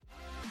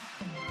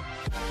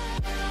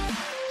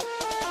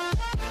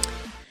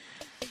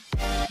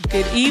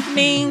Good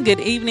evening,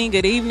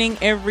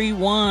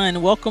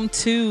 everyone. Welcome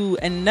to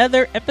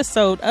another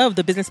episode of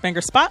the Business Banger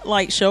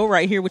Spotlight Show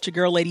right here with your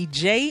girl, Lady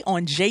J,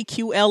 on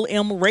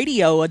JQLM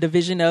Radio, a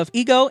division of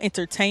Ego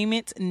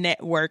Entertainment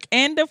Network.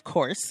 And of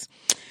course,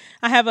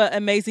 I have an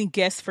amazing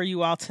guest for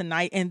you all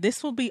tonight, and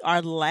this will be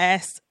our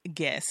last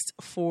guest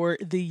for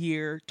the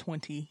year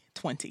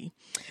 2020.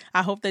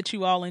 I hope that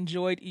you all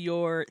enjoyed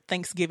your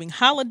Thanksgiving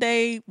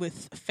holiday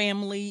with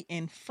family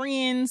and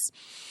friends.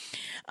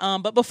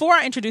 But before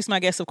I introduce my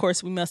guest, of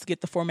course, we must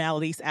get the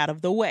formalities out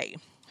of the way.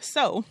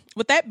 So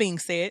with that being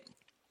said,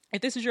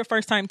 if this is your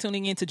first time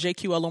tuning in to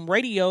JQLM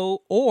Radio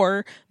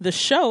or the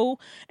show,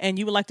 and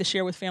you would like to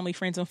share with family,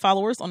 friends, and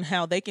followers on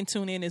how they can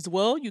tune in as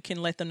well, you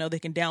can let them know they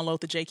can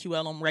download the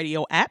JQLM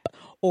Radio app,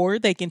 or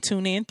they can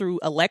tune in through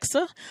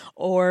Alexa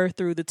or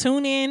through the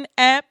TuneIn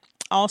app,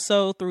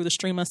 also through the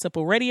Stream on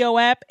Simple Radio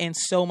app, and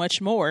so much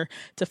more.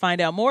 To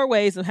find out more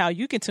ways of how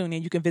you can tune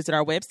in, you can visit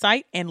our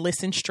website and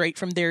listen straight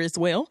from there as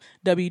well,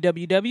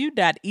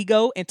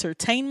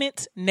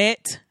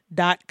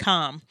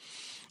 www.egoentertainmentnet.com.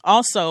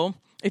 Also,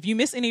 if you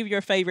miss any of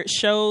your favorite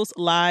shows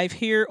live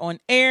here on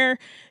air,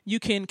 you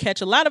can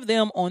catch a lot of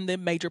them on the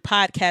major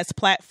podcast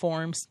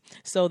platforms.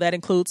 So that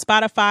includes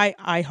Spotify,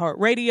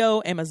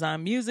 iHeartRadio,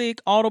 Amazon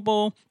Music,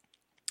 Audible,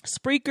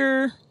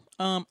 Spreaker,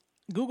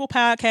 Google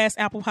Podcasts,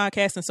 Apple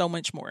Podcasts, and so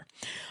much more.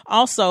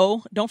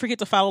 Also, don't forget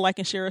to follow, like,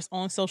 and share us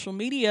on social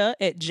media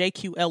at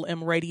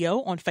JQLM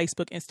Radio on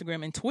Facebook,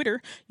 Instagram, and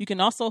Twitter. You can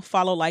also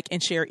follow, like,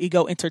 and share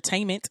Ego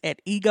Entertainment at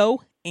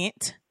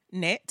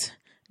EgoEntNet.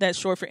 That's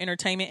short for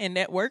Entertainment and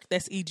Network.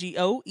 That's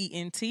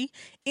EGOENTNET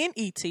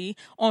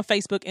on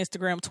Facebook,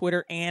 Instagram,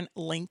 Twitter, and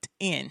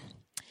LinkedIn.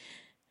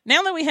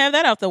 Now that we have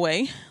that out the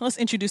way, let's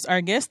introduce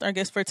our guest. Our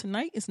guest for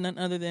tonight is none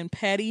other than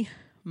Patti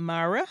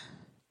Mara.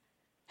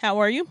 How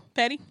are you,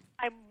 Patti?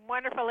 I'm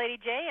wonderful, Lady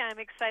J. I'm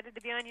excited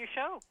to be on your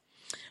show.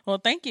 Well,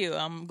 thank you.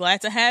 I'm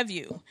glad to have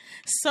you.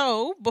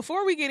 So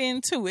before we get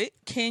into it,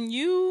 can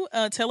you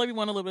tell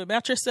everyone a little bit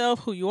about yourself,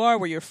 who you are,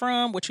 where you're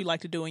from, what you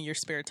like to do in your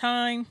spare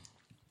time?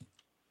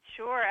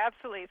 Sure,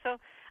 absolutely. So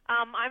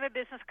I'm a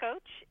business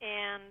coach,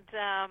 and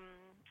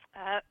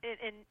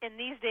in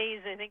these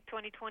days, I think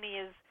 2020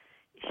 has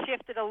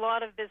shifted a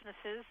lot of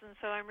businesses, and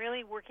so I'm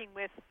really working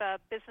with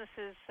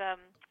businesses,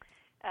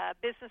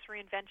 business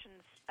reinvention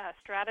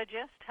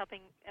strategist,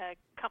 helping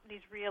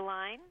companies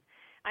realign.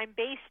 I'm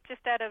based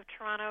just out of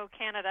Toronto,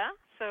 Canada,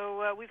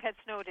 so we've had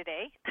snow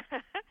today.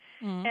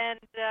 Mm-hmm. And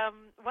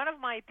one of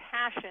my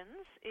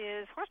passions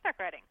is horseback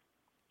riding.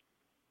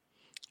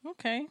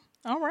 Okay.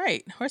 All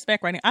right.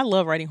 Horseback riding. I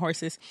love riding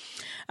horses.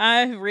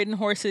 I've ridden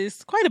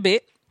horses quite a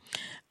bit.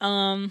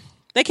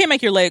 They can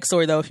make your legs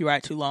sore, though, if you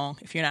ride too long,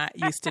 if you're not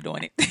used to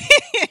doing it.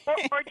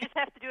 or just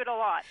have to do it a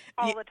lot,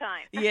 all the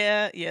time.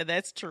 Yeah,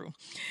 that's true.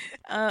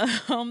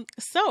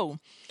 So,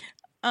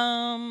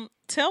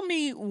 tell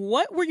me,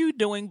 what were you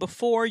doing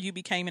before you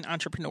became an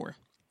entrepreneur?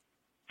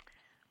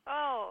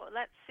 Oh,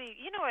 let's see.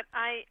 You know what?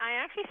 I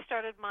actually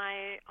started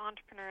my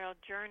entrepreneurial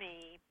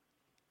journey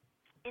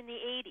in the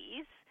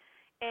 80s.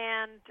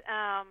 And,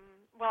 I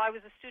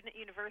was a student at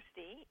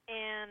university,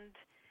 and,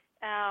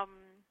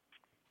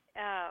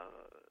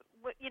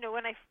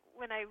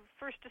 when I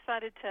first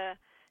decided to,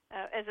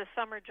 as a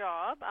summer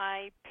job,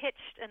 I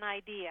pitched an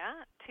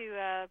idea to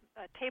a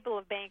table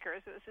of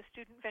bankers. It was a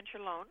student venture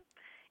loan,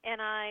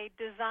 and I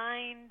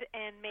designed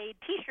and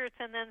made T-shirts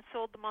and then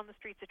sold them on the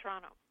streets of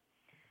Toronto.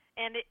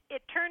 And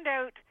it turned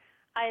out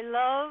I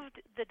loved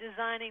the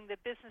designing, the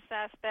business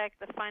aspect,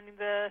 the finding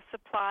the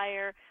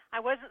supplier. I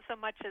wasn't so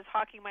much as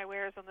hawking my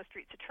wares on the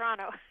streets of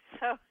Toronto.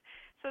 So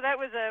that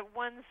was a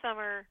one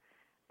summer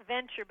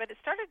venture, but it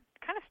kind of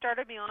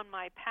started me on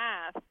my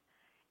path.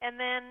 And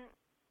then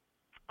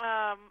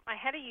I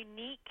had a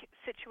unique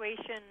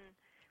situation.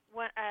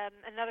 When,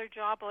 another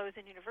job while I was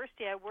in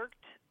university, I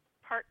worked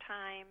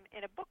part-time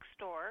in a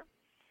bookstore,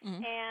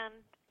 mm-hmm.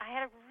 and I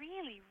had a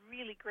really,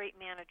 really great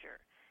manager.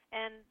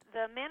 And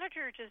the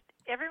manager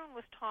everyone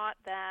was taught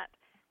that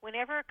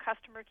whenever a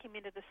customer came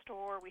into the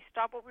store, we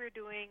stopped what we were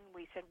doing.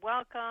 We said,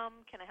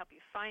 welcome, can I help you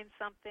find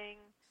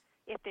something?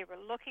 If they were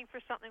looking for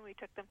something, we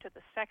took them to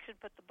the section,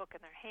 put the book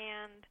in their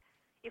hand.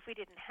 If we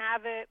didn't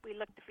have it, we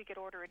looked if we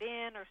could order it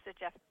in or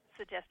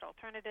suggest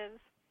alternatives.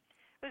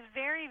 It was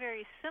very,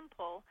 very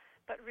simple,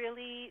 but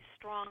really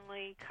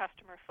strongly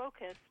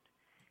customer-focused.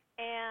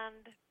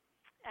 And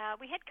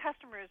we had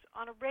customers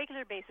on a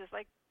regular basis,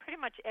 like pretty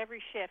much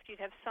every shift,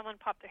 you'd have someone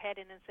pop their head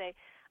in and say,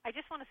 I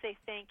just want to say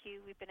thank you.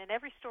 We've been in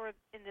every store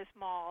in this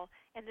mall,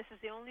 and this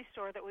is the only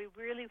store that we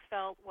really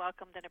felt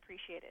welcomed and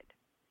appreciated.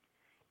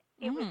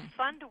 It was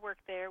fun to work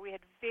there. We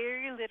had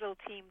very little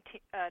team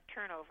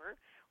turnover.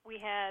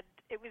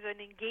 It was an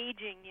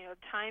engaging,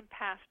 time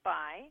passed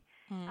by.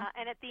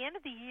 And at the end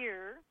of the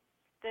year,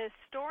 the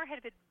store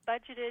had been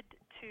budgeted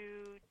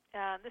to,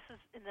 this was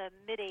in the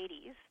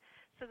mid-'80s,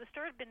 so the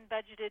store had been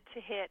budgeted to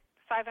hit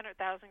 $500,000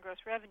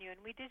 gross revenue, and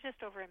we did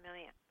just over $1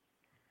 million.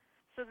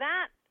 So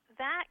that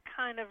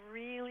kind of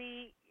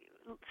really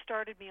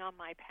started me on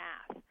my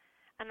path.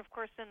 And of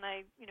course, then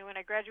when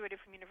I graduated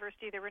from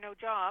university, there were no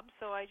jobs,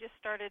 so I just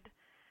started,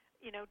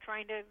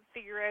 trying to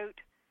figure out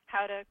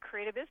how to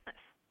create a business.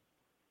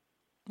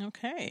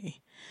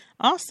 Okay.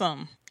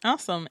 Awesome.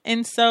 Awesome.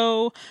 And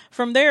so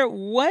from there,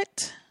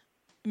 what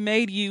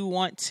made you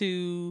want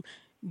to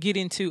get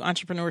into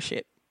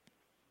entrepreneurship?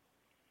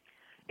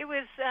 It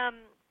was,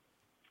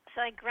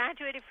 so I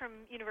graduated from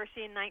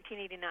university in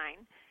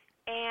 1989,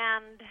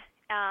 and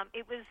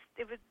it was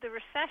the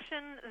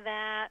recession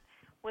that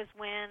was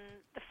when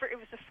it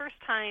was the first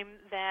time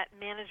that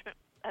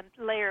a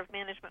layer of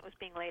management was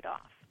being laid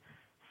off.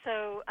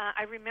 So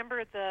I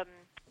remember the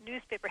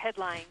newspaper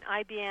headline,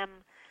 IBM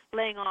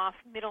laying off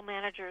middle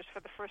managers for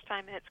the first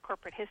time in its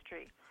corporate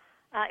history.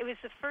 It was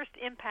the first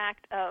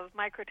impact of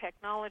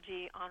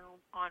microtechnology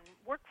on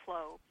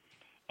workflow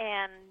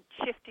and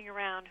shifting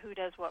around who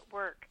does what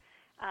work.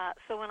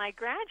 So when I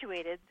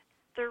graduated,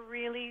 there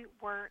really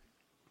weren't,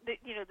 the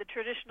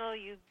traditional,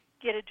 you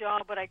get a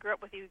job. What I grew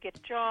up with, you get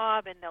a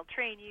job and they'll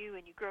train you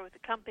and you grow with the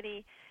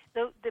company.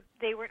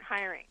 They weren't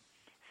hiring.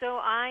 So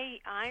I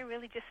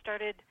really just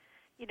started,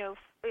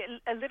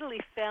 I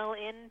literally fell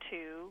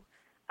into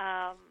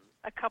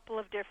a couple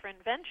of different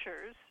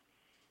ventures,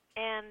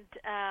 and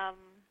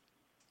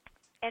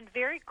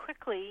very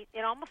quickly,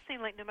 it almost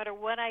seemed like no matter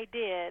what I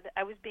did,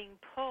 I was being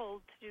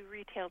pulled to do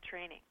retail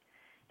training,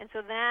 and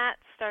so that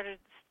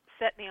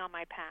set me on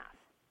my path.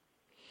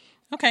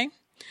 Okay,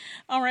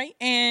 all right.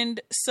 And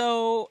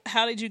so,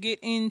 how did you get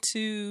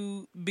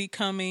into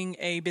becoming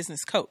a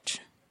business coach?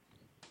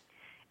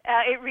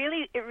 It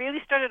really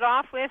started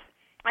off with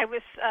I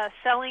was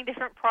selling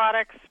different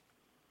products,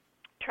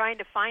 trying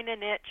to find a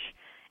niche.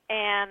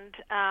 And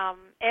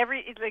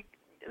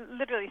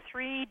literally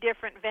 3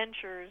 different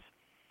ventures,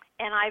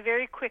 and I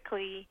very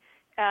quickly,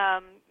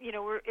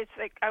 it's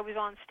like I was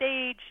on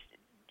stage,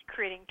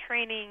 creating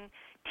training,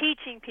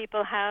 teaching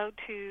people how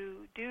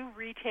to do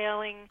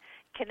retailing,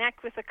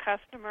 connect with a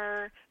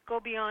customer, go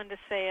beyond a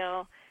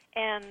sale,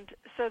 and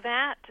so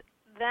that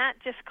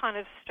just kind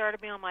of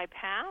started me on my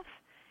path,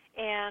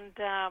 and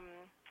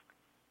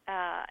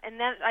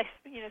then I,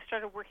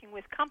 started working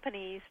with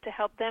companies to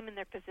help them in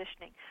their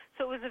positioning.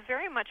 So it was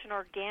very much an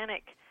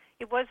organic.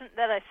 It wasn't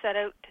that I set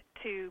out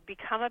to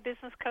become a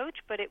business coach,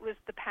 but it was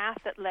the path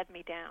that led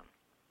me down.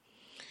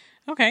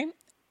 Okay.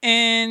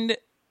 And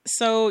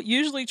so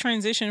usually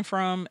transition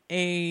from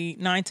a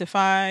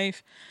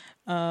 9-to-5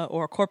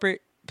 or a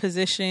corporate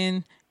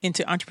position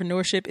into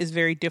entrepreneurship is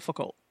very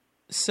difficult.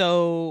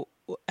 So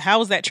how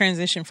was that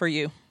transition for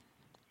you?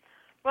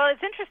 Well,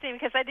 it's interesting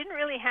because I didn't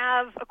really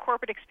have a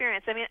corporate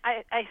experience. I mean,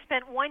 I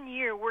spent 1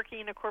 year working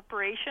in a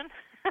corporation,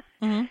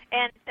 mm-hmm.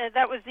 and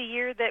that was the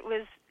year it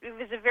was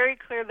very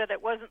clear that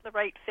it wasn't the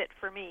right fit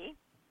for me.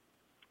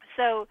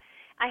 So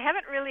I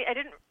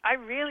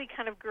really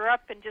kind of grew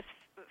up and just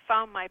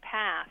found my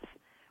path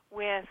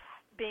with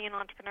being an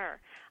entrepreneur.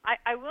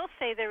 I will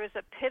say there was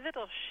a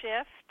pivotal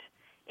shift.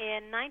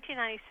 In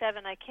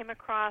 1997, I came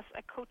across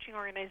a coaching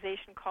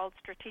organization called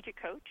Strategic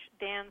Coach,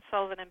 Dan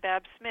Sullivan and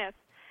Bab Smith,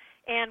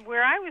 and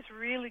where I was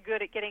really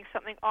good at getting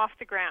something off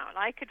the ground.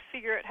 I could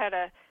figure out how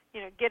to,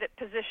 get it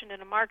positioned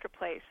in a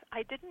marketplace.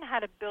 I didn't know how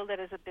to build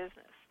it as a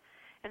business.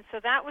 And so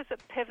that was a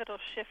pivotal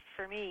shift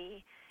for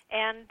me.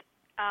 And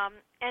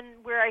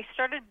where I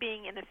started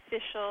being an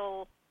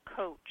official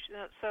coach.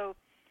 So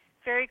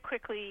very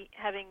quickly,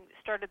 having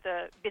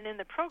been in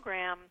the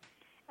program,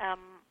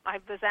 I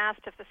was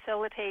asked to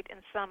facilitate in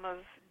some of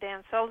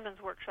Dan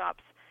Sullivan's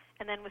workshops,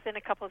 and then within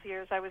a couple of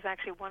years, I was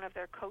actually one of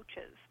their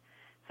coaches.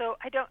 So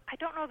I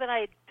don't know that I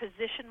had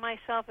positioned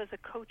myself as a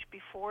coach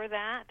before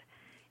that.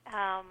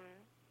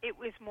 It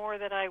was more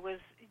that I was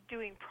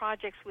doing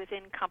projects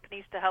within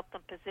companies to help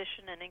them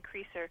position and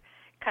increase their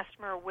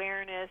customer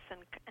awareness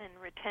and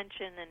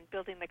retention and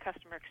building the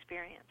customer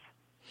experience.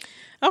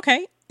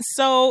 Okay,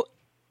 so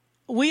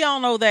we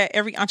all know that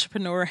every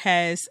entrepreneur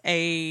has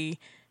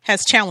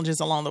challenges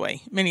along the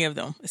way, many of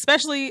them,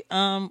 especially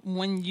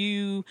when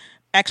you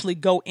actually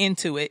go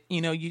into it.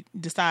 You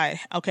decide,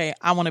 okay,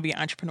 I want to be an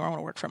entrepreneur. I want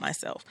to work for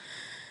myself.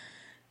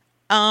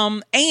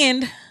 And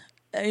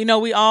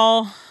we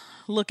all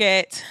look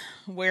at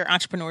where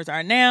entrepreneurs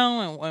are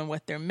now and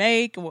what they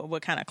make,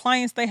 what kind of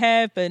clients they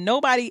have, but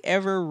nobody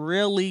ever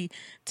really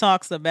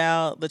talks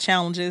about the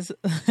challenges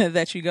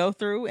that you go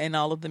through and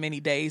all of the many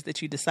days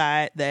that you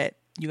decide that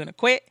you're going to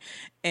quit.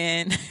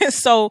 And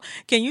so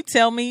can you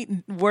tell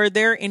me, were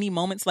there any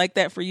moments like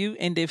that for you?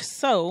 And if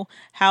so,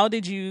 how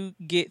did you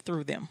get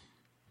through them?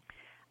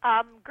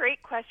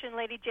 Great question,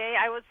 Lady J.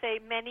 I would say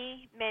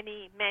many,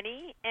 many,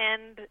 many,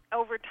 and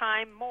over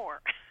time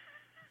more.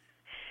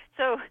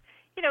 So,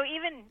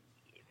 even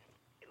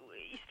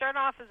you start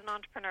off as an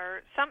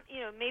entrepreneur.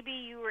 Maybe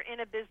you were in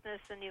a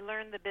business and you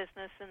learned the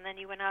business, and then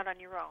you went out on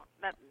your own.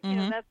 That's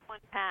one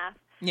path.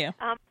 Yeah.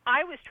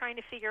 I was trying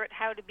to figure out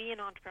how to be an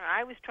entrepreneur.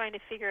 I was trying to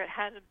figure out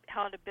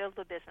how to build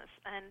a business,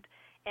 and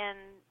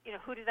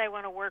who did I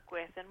want to work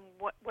with, and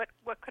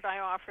what could I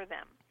offer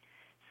them.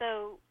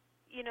 So,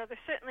 there's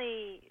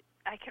certainly,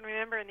 I can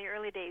remember in the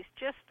early days,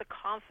 just the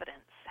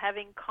confidence,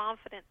 having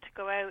confidence to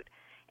go out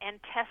and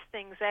test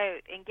things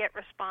out and get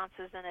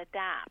responses and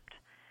adapt.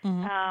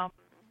 Mm-hmm.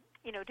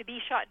 to be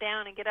shot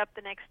down and get up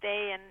the next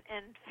day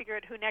and figure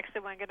out who next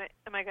am I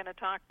gonna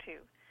talk to.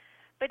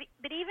 But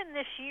even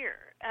this year,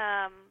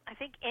 I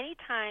think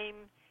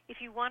anytime, if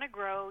you want to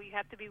grow, you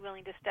have to be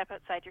willing to step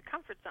outside your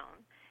comfort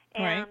zone.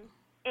 And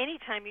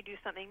anytime you do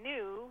something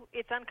new,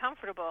 it's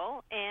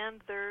uncomfortable,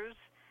 and there's,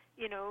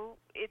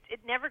 it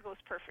never goes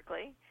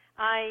perfectly.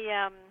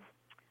 I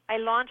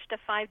launched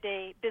a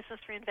 5-day business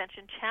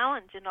reinvention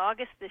challenge in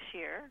August this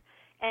year,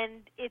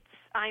 and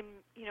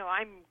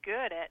I'm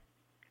good at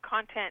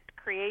content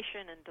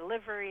creation and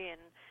delivery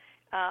and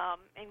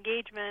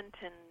engagement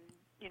and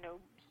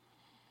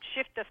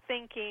shift of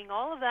thinking,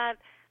 all of that.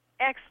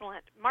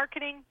 Excellent.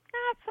 Marketing,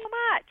 not so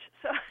much.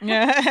 So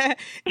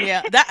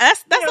yeah,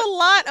 that's a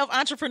lot of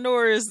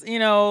entrepreneurs,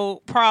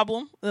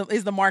 problem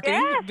is the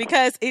marketing,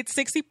 because it's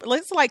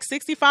like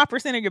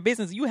 65% of your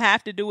business. You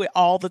have to do it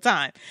all the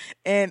time,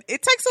 and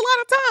it takes a lot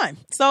of time.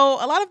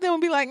 So a lot of them will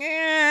be like,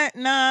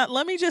 nah,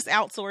 let me just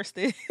outsource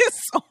this,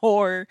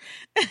 or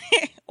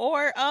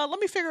let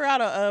me figure out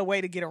a way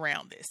to get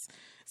around this.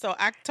 So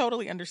I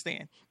totally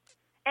understand.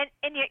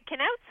 And you can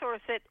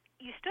outsource it.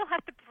 You still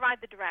have to provide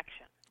the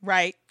direction.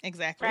 Right,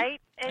 exactly.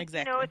 Right? And,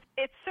 exactly.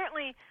 It's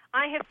certainly,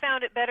 I have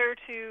found it better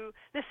to,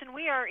 listen,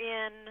 we are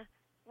in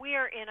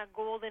a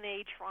golden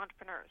age for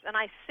entrepreneurs. And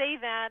I say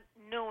that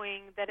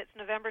knowing that it's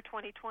November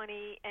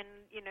 2020 and,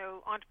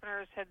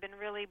 entrepreneurs have been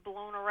really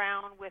blown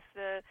around with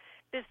the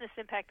business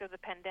impact of the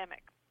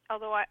pandemic.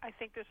 Although I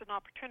think there's an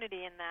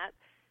opportunity in that.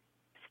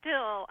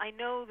 Still, I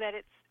know that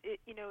it's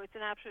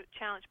an absolute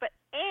challenge.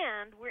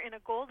 And we're in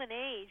a golden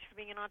age for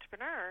being an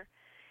entrepreneur.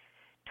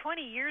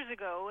 20 years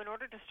ago, in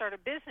order to start a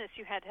business,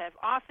 you had to have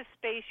office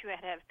space, you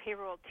had to have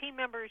payroll team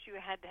members, you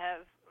had to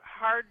have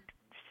hard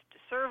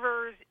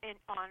servers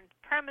on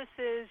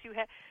premises.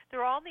 There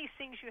were all these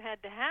things you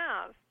had to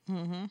have.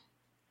 Mm-hmm.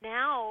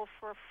 Now,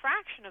 for a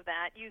fraction of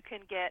that, you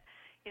can get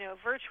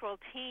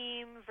virtual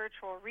team,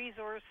 virtual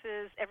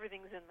resources.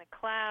 Everything's in the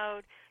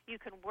cloud.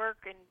 You can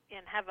work and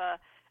have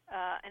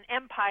an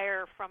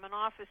empire from an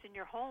office in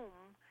your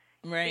home.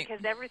 Right.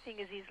 Because everything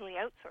is easily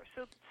outsourced.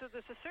 So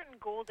there's a certain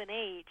golden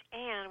age,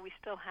 and we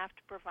still have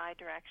to provide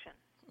direction.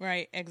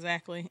 Right,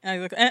 exactly.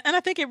 And I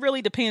think it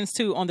really depends,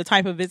 too, on the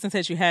type of business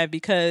that you have,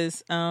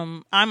 because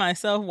I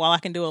myself, while I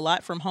can do a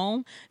lot from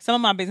home, some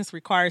of my business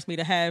requires me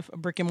to have a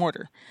brick and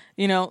mortar,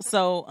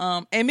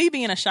 So, and me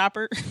being a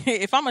shopper,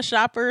 if I'm a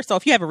shopper, so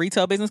if you have a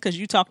retail business, because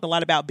you talked a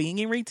lot about being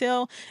in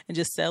retail and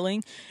just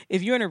selling,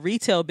 if you're in a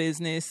retail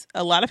business,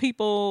 a lot of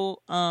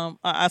people,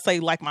 I say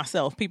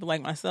people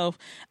like myself,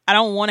 I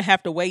don't want to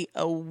have to wait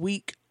a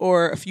week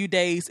or a few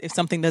days if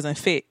something doesn't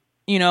fit.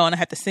 And I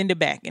have to send it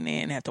back and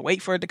then have to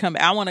wait for it to come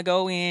back. I want to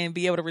go in,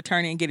 be able to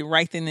return it and get it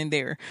right then and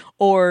there,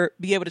 or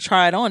be able to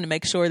try it on to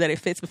make sure that it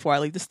fits before I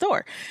leave the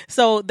store.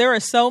 So there are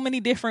so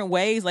many different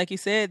ways, like you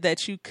said,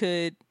 that you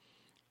could,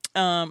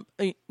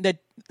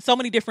 so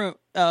many different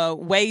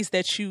ways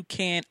that you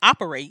can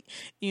operate,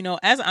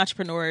 as an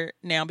entrepreneur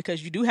now,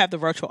 because you do have the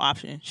virtual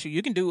option. Sure,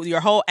 you can do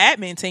your whole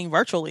admin team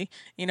virtually.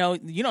 You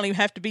don't even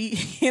have to be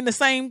in the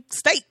same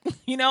state,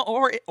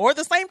 or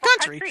the same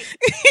country.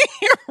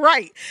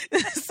 Right.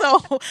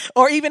 So,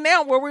 or even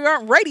now where we are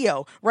on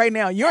radio right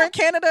now, you're in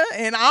Canada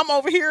and I'm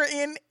over here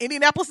in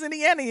Indianapolis,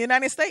 Indiana,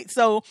 United States.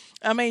 So,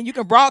 you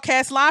can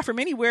broadcast live from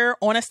anywhere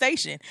on a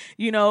station,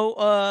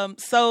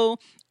 so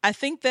I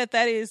think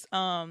that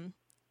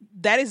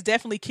is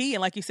definitely key.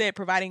 And like you said,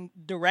 providing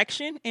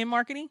direction in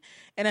marketing.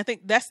 And I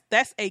think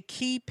that's a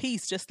key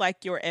piece, just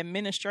like your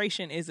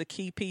administration is a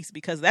key piece,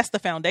 because that's the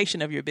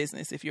foundation of your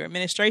business. If your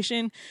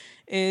administration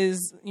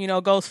is,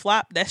 goes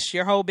flop, that's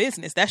your whole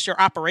business. That's your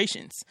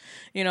operations,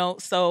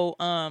 so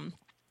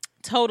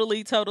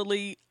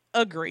totally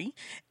agree.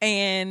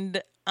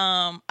 And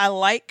I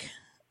like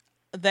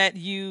that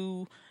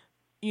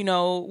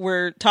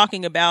we're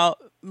talking about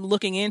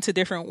looking into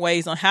different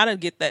ways on how to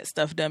get that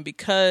stuff done,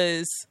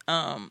 because,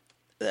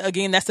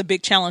 again, that's a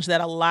big challenge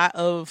that a lot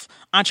of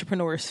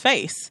entrepreneurs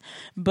face.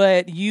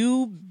 But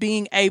you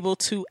being able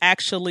to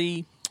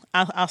actually,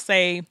 I'll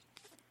say,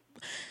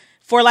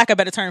 for lack of a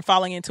better term,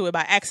 falling into it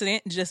by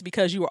accident, just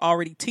because you were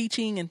already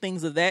teaching and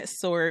things of that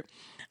sort.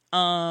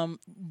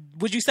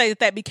 Would you say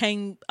that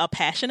became a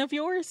passion of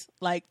yours,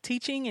 like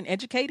teaching and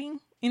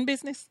educating in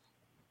business?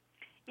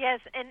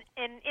 Yes, and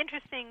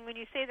interesting when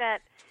you say that.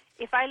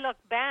 If I look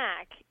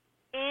back,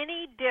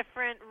 any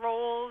different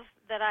roles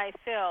that I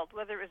filled,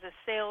 whether it was a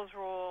sales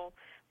role,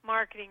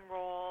 marketing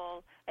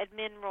role,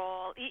 admin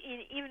role,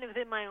 even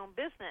within my own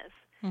business,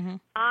 mm-hmm.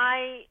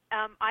 I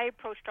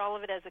approached all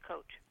of it as a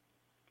coach.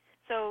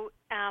 So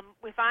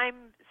if I'm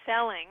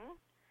selling,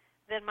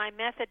 then my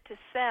method to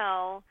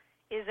sell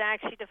is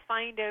actually to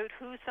find out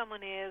who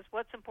someone is,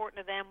 what's important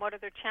to them, what are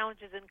their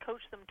challenges, and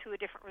coach them to a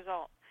different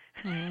result.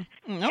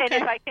 Mm-hmm. Okay. And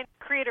if I can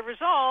create a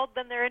result,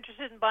 then they're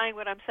interested in buying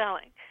what I'm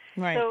selling.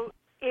 Right. So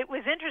it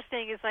was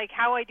interesting. It's like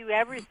how I do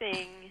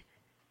everything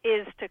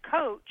is to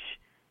coach.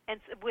 And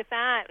with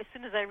that, as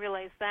soon as I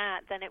realized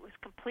that, then it was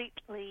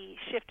completely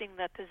shifting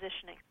the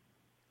positioning.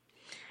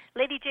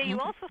 Lady J, you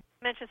also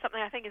mentioned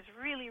something I think is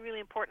really, really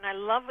important. I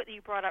love what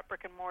you brought up,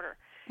 brick and mortar.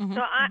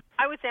 So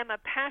I would say I'm a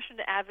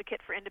passionate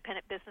advocate for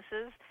independent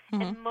businesses,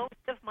 and most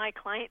of my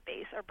client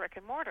base are brick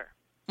and mortar,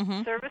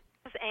 services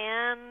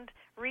and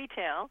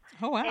retail.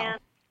 Oh, wow. And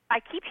I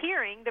keep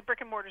hearing that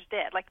brick and mortar's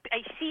dead. Like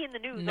I see in the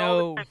news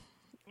all No. the time.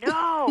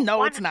 No.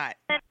 No, it's not.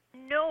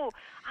 No.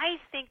 I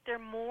think they're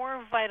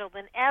more vital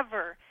than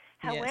ever.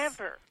 Yes.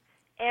 However,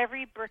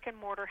 every brick and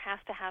mortar has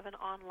to have an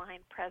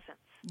online presence.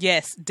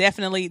 Yes,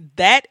 definitely.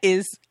 That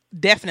is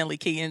definitely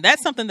key. And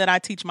that's something that I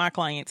teach my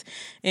clients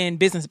in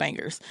Business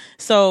Bangers.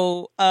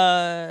 So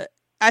I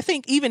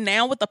think even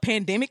now with a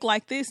pandemic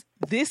like this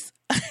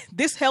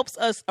helps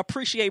us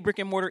appreciate brick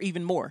and mortar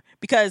even more,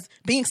 because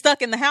being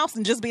stuck in the house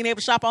and just being able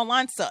to shop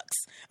online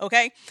sucks.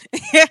 Okay.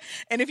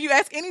 And if you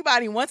ask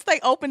anybody, once they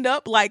opened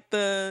up like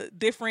the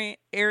different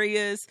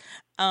areas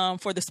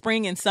for the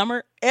spring and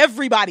summer,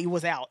 everybody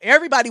was out.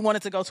 Everybody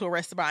wanted to go to a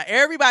restaurant.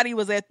 Everybody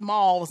was at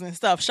malls and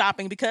stuff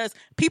shopping, because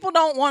people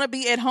don't want to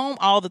be at home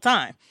all the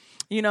time.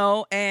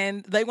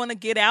 And they want to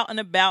get out and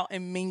about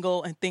and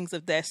mingle and things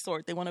of that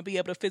sort. They want to be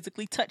able to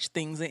physically touch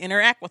things and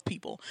interact with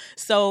people.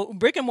 So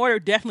brick and mortar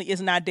definitely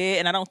is not dead,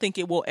 and I don't think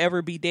it will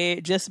ever be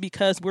dead, just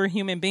because we're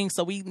human beings.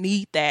 So we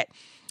need that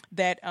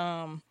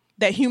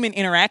human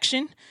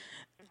interaction.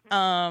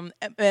 But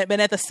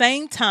at the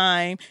same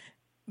time,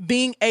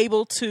 being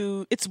able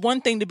to, it's one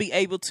thing to be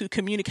able to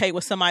communicate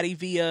with somebody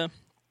via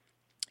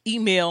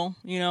email,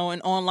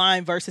 and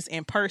online versus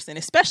in person,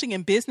 especially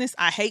in business.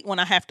 I hate when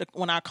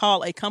I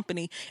call a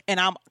company and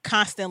I'm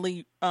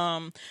constantly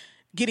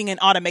getting an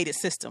automated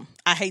system.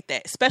 I hate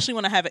that, especially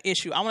when I have an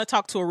issue. I want to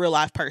talk to a real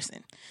live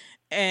person.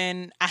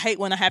 And I hate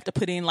when I have to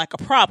put in like a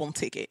problem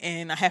ticket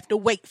and I have to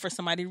wait for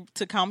somebody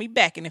to call me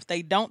back. And if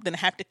they don't, then I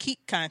have to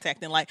keep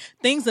contacting, like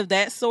things of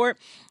that sort.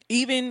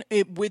 Even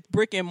with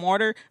brick and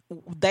mortar,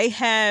 they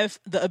have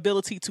the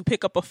ability to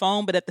pick up a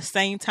phone, but at the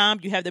same time,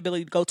 you have the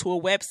ability to go to a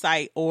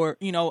website or,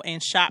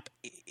 and shop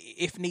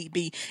if need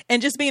be.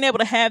 And just being able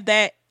to have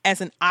that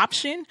as an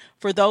option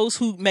for those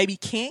who maybe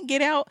can't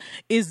get out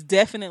is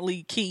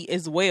definitely key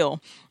as well.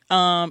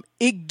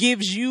 It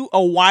gives you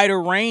a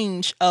wider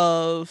range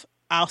of,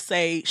 I'll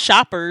say,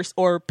 shoppers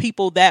or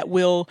people that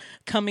will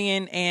come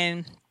in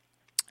and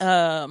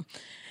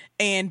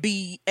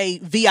be a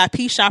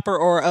VIP shopper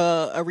or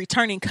a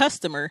returning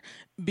customer,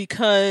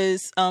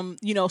 because,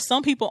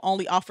 some people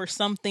only offer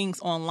some things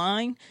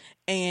online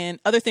and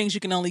other things you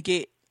can only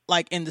get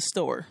like in the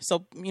store.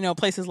 So,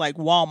 places like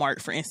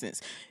Walmart, for instance,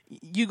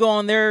 you go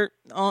on their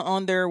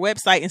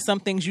website and some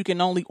things you can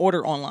only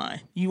order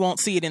online. You won't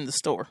see it in the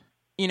store.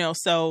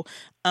 So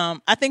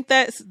I think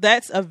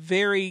that's a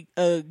very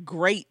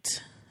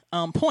great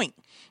point,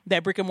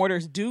 that brick and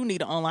mortars do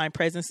need an online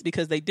presence,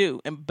 because they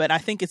do. But I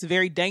think it's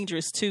very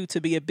dangerous too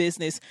to be a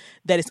business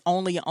that is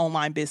only an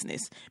online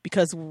business,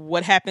 because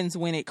what happens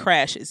when it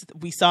crashes?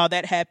 We saw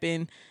that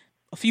happen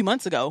a few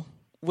months ago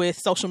with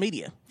social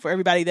media. For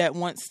everybody that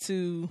wants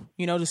to,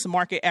 just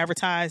market,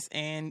 advertise,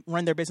 and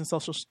run their business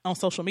on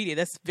social media,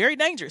 that's very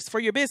dangerous for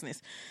your business.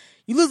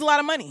 You lose a lot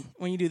of money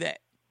when you do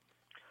that.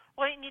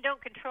 Well, and you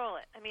don't control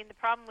it. I mean, the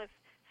problem with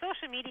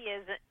social media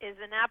is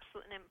an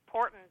absolute and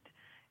important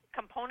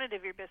component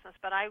of your business,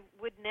 but I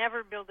would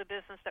never build a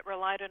business that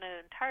relied on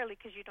it entirely,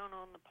 because you don't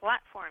own the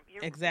platform.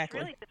 Exactly.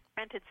 It's really just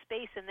rented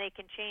space, and they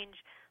can change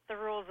the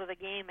rules of the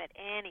game at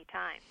any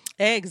time.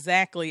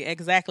 Exactly.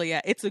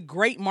 Yeah. It's a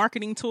great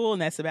marketing tool,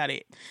 and that's about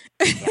it.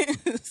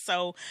 Yep.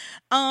 So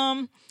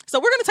we're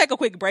going to take a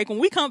quick break. When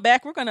we come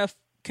back, we're going to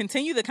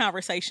continue the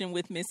conversation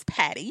with Miss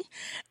Patti.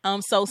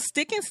 So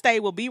stick and stay.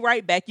 We'll be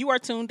right back. You are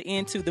tuned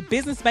into the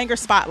Business Banger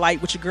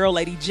Spotlight with your girl,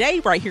 Lady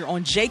J, right here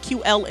on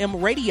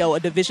JQLM Radio, a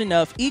division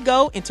of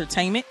Ego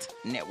Entertainment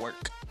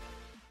Network.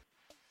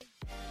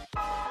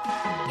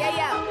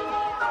 Yeah.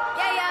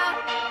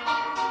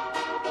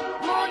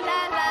 Moon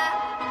la la.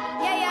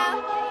 Yeah.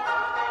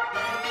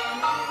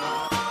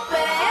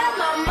 But I have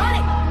my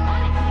money.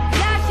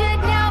 Y'all should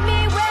know me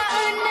well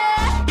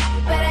enough.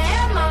 But I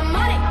have my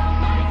money.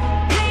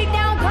 Please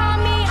don't call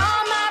me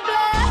on my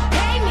bluff.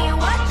 Pay me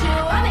what you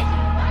want it.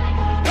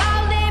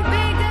 Ballin'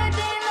 bigger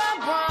than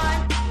LeBron.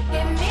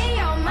 Give me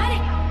your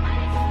money.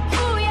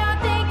 Who y'all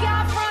think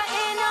y'all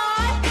frontin'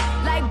 on?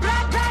 Like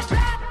black, black,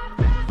 black.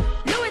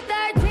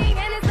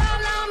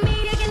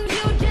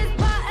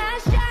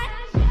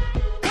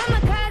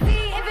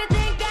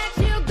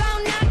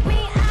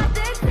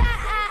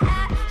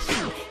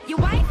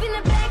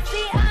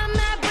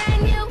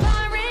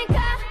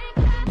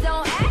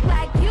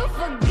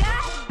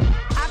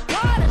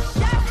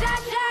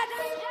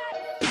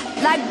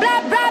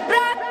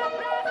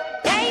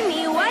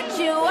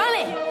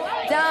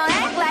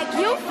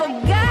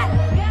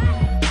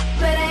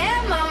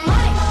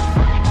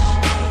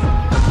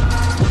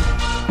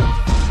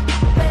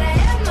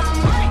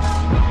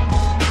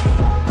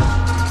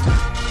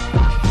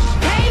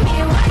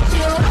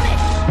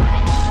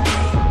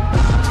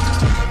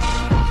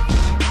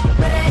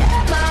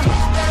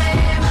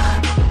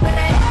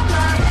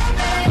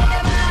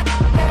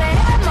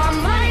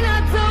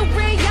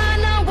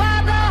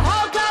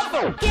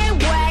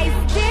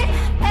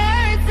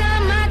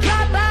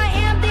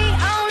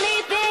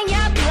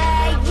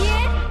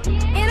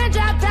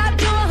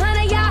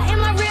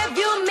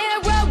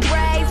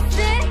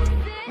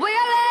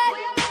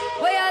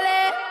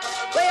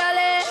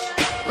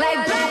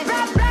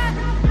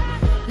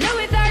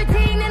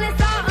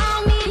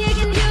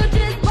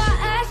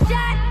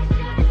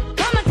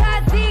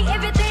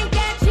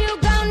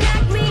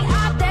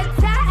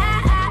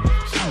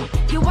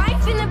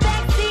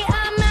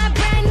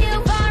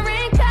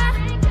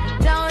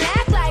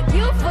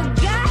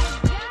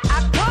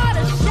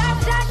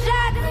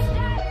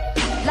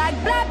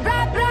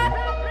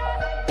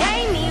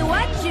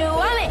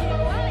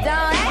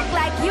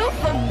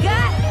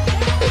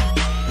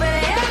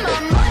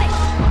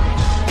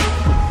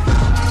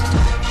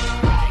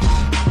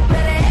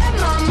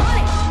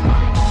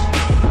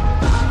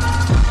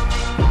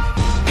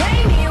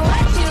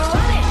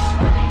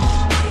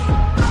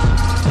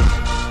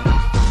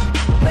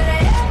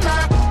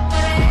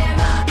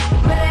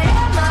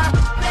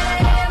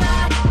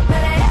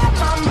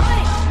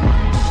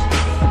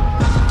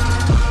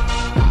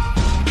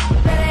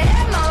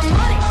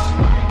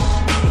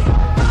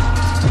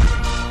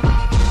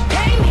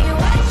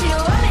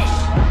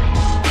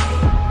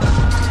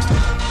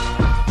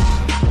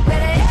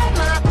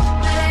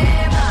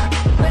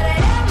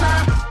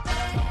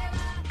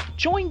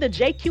 Join the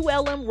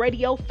JQLM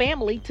Radio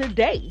family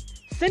today.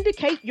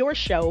 Syndicate your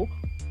show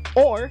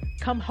or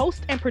come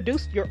host and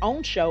produce your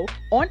own show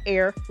on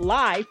air,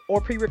 live, or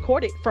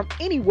pre-recorded from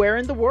anywhere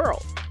in the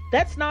world.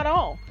 That's not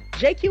all.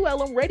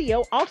 JQLM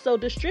Radio also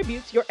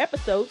distributes your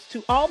episodes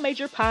to all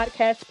major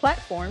podcast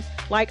platforms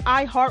like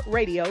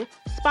iHeartRadio,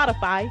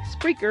 Spotify,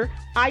 Spreaker,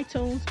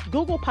 iTunes,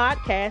 Google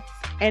Podcasts,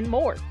 and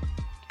more.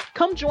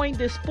 Come join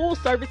this full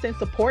service and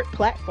support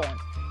platform.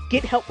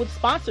 Get help with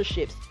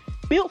sponsorships,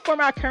 built from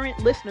our current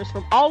listeners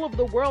from all over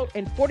the world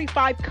in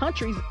 45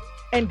 countries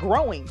and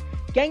growing.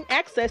 Gain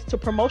access to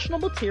promotional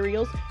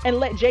materials and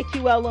let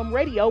JQLM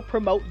Radio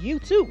promote you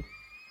too.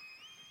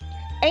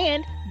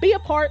 And be a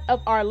part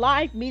of our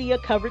live media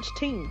coverage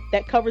team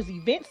that covers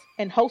events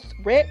and hosts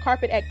red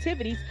carpet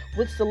activities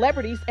with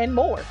celebrities and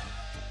more.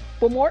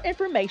 For more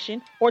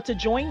information or to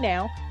join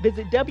now,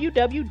 visit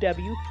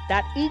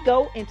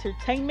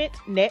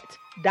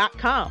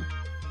www.egoentertainmentnet.com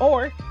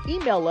or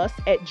email us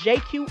at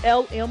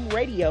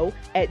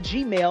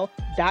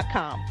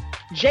jqlmradio@gmail.com.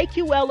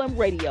 JQLM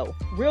Radio,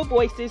 real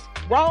voices,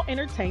 raw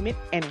entertainment,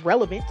 and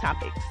relevant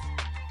topics.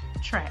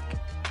 Track,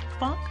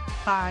 Funk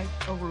by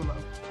Arulo.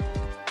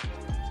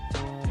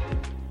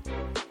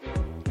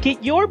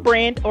 Get your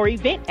brand or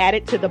event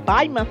added to the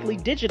bi-monthly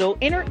digital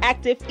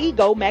interactive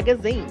Ego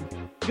magazine.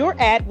 Your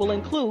ad will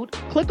include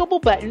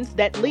clickable buttons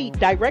that lead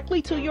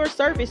directly to your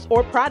service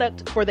or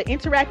product for the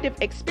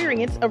interactive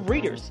experience of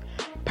readers.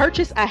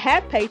 Purchase a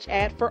half-page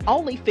ad for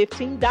only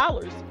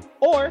 $15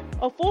 or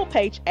a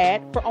full-page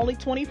ad for only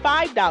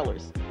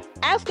 $25.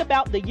 Ask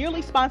about the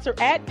yearly sponsor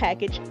ad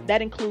package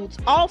that includes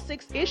all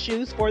 6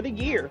 issues for the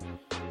year.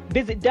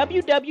 Visit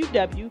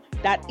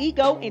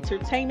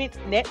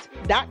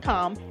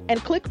www.egoentertainmentnet.com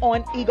and click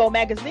on Ego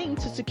Magazine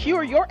to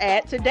secure your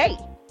ad today.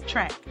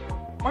 Track,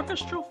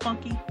 Orchestral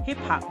Funky Hip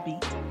Hop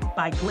Beat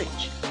by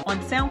Glitch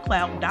on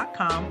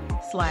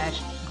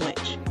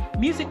soundcloud.com/glitch.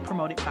 Music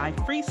promoted by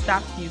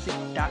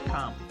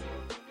freestockmusic.com.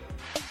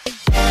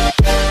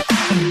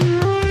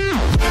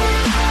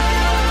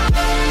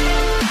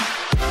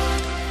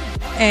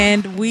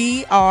 And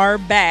we are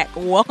back.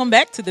 Welcome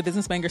back to the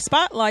Business Banger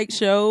Spotlight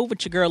Show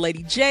with your girl,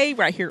 Lady J,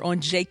 right here on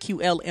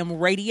JQLM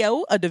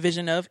Radio, a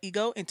division of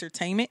Ego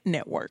Entertainment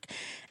Network.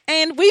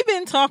 And we've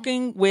been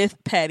talking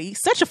with Patti.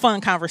 Such a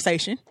fun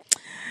conversation.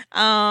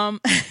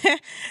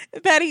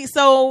 Patti,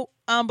 so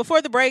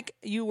before the break,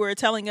 you were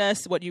telling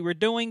us what you were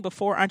doing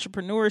before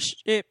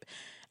entrepreneurship,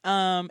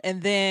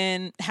 and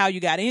then how you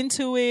got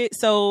into it.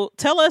 So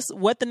tell us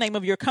what the name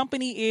of your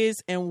company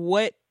is and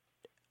what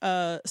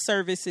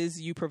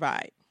services you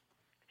provide.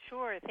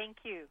 Sure,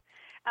 thank you.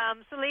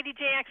 So Lady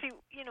J, actually,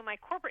 my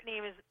corporate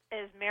name is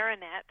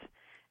MARANET.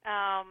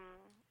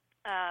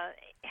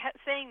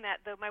 Saying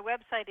that, though, my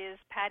website is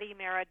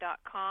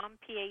pattymara.com,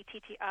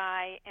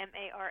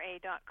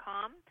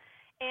 PATTIMARA.com,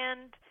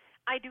 and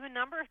I do a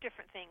number of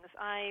different things.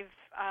 I've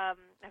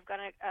got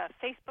a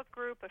Facebook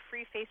group, a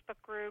free Facebook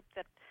group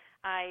that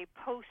I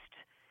post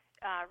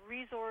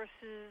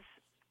resources.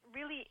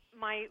 Really,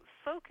 my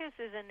focus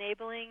is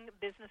enabling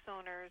business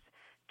owners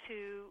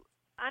to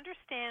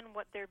understand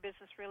what their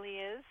business really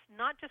is,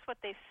 not just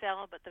what they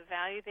sell, but the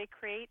value they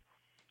create,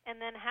 and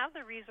then have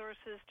the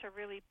resources to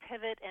really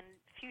pivot and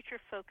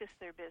future-focus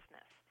their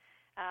business.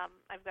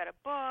 I've got a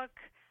book,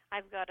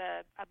 I've got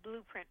a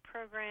blueprint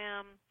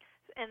program,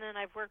 and then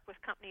I've worked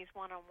with companies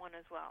one-on-one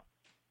as well.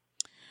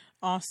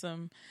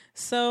 Awesome.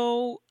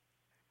 So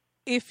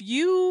if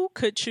you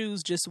could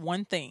choose just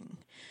one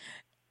thing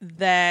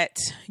that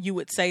you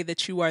would say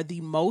that you are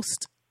the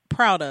most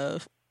proud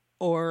of,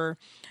 or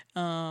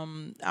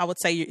I would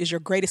say is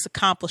your greatest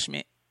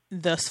accomplishment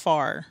thus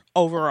far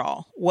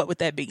overall, what would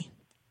that be?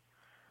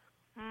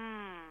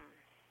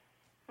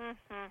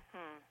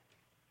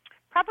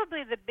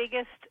 Probably the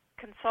biggest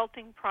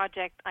consulting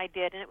project I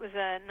did, and it was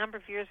a number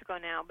of years ago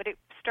now, but it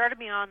started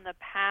me on the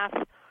path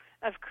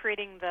of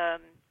creating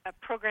the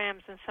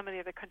programs and some of the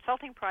other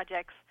consulting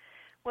projects,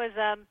 was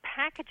a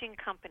packaging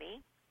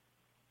company.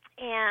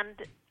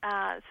 And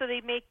so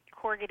they make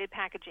corrugated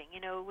packaging.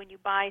 When you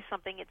buy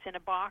something, it's in a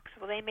box.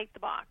 Well, they make the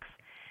box.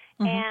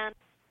 Mm-hmm. And,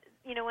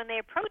 when they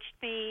approached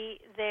me,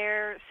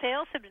 their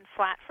sales had been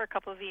flat for a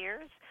couple of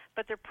years,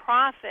 but their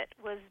profit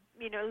was,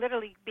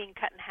 literally being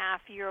cut in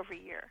half year over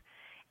year.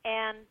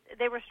 And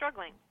they were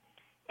struggling.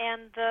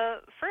 And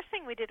the first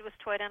thing we did was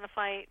to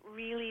identify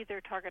really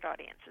their target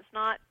audience. It's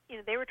not,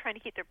 they were trying to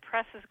keep their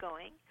presses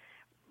going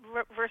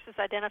versus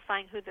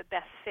identifying who the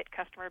best fit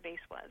customer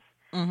base was.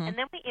 Mm-hmm. And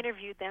then we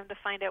interviewed them to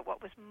find out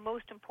what was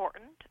most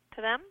important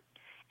to them,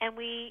 and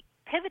we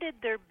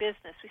pivoted their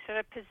business. We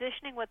started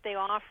positioning what they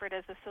offered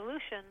as a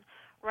solution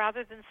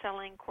rather than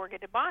selling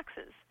corrugated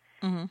boxes.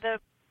 Mm-hmm. The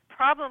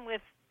problem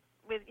with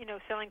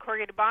selling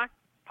corrugated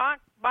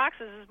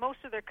boxes is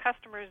most of their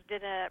customers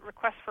did a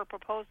request for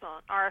proposal,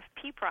 an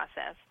RFP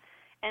process,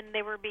 and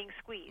they were being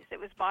squeezed. It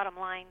was bottom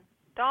line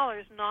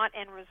dollars, not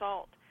end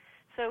result.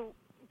 So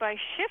by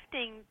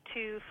shifting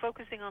to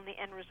focusing on the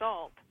end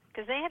result,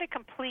 because they had a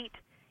complete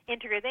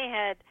integrated, they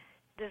had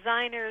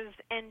designers,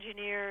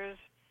 engineers,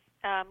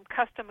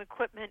 custom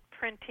equipment,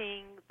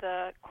 printing,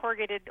 the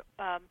corrugated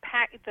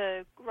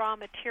the raw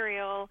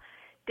material,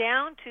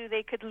 down to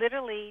they could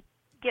literally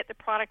get the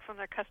product from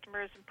their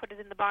customers and put it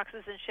in the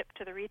boxes and ship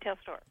to the retail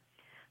store.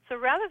 So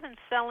rather than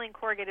selling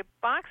corrugated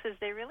boxes,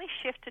 they really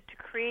shifted to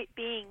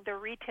being the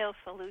retail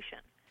solution.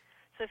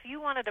 So if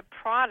you wanted a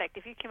product,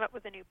 if you came up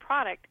with a new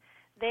product,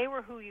 they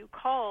were who you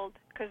called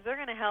because they're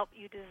going to help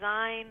you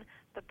design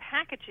the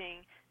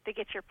packaging to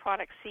get your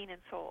product seen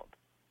and sold.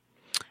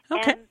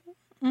 Okay.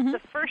 And the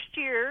first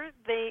year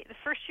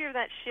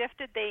that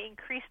shifted, they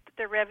increased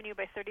their revenue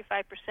by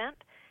 35%,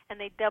 and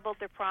they doubled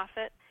their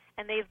profit.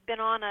 And they've been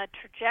on a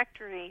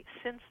trajectory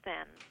since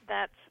then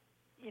that's,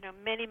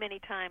 many, many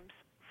times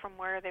from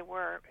where they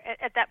were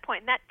at that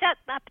point. And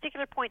that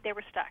particular point, they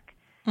were stuck.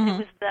 It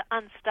was the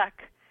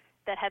unstuck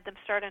that had them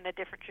start on a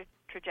different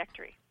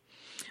trajectory.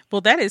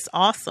 Well, that is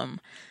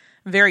awesome.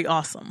 Very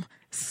awesome.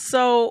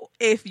 So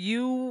if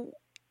you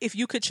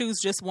could choose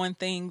just one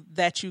thing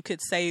that you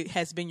could say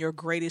has been your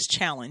greatest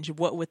challenge,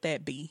 what would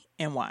that be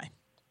and why?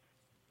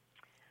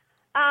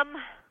 I'm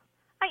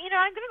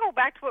going to go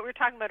back to what we were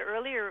talking about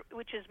earlier,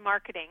 which is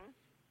marketing.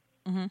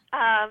 And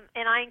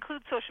I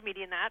include social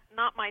media in that,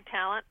 not my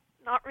talent,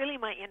 not really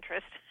my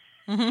interest.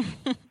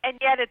 And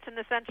yet it's an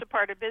essential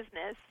part of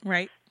business.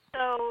 Right.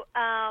 So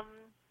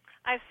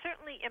I've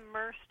certainly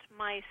immersed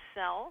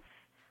myself.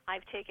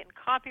 I've taken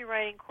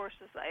copywriting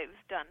courses. I've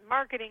done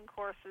marketing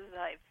courses.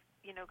 I've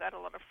got a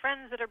lot of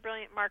friends that are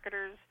brilliant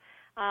marketers.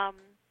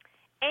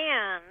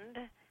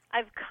 And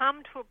I've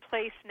come to a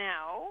place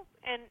now,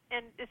 and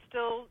it's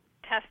still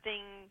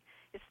testing.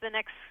 It's the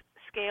next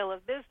scale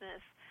of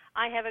business.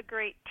 I have a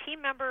great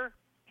team member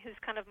who's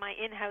kind of my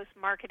in-house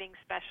marketing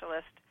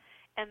specialist,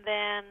 and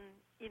then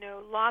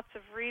lots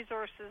of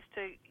resources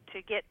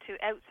to get to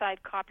outside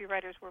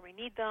copywriters where we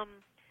need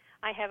them.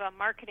 I have a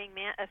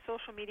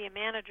social media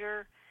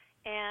manager,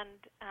 and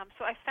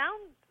so I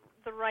found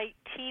the right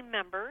team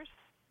members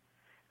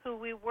who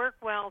we work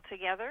well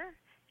together,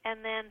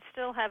 and then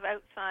still have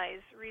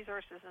outsized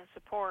resources and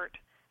support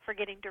for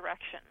getting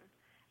direction.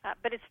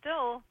 But it's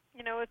still,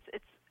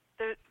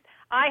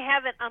 I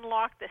haven't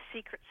unlocked the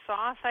secret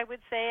sauce, I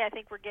would say. I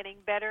think we're getting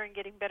better and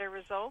getting better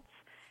results.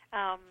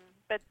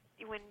 But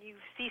when you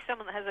see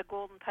someone that has a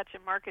golden touch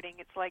in marketing,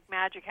 it's like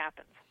magic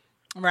happens.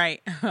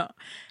 Right.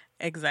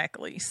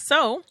 Exactly.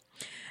 So,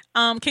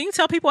 can you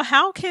tell people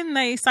how can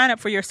they sign up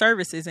for your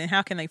services and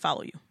how can they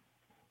follow you?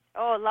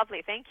 Oh,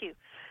 lovely. Thank you.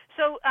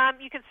 So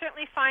you can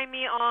certainly find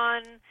me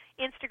on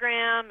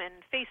Instagram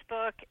and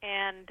Facebook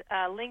and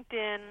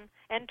LinkedIn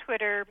and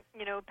Twitter,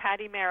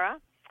 Patti Mara.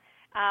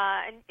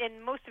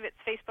 And most of it's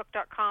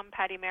facebook.com,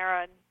 Patti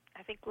Mara, and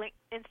I think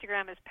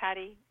Instagram is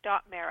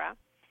patti.mara.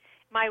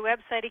 My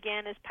website,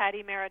 again, is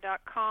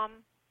pattimara.com,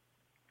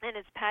 and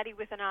it's Patti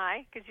with an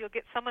I, because you'll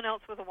get someone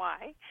else with a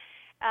Y.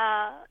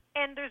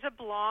 And there's a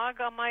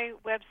blog on my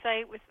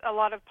website with a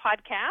lot of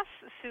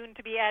podcasts, soon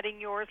to be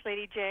adding yours,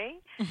 Lady J.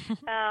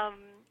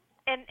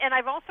 And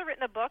I've also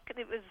written a book.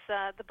 It was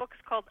the book's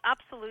called Up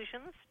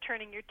Solutions: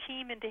 Turning Your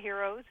Team into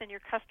Heroes and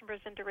Your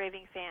Customers into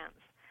Raving Fans.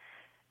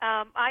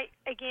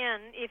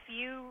 If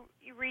you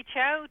reach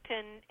out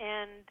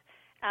and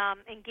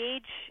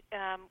engage,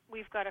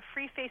 we've got a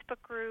free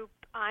Facebook group.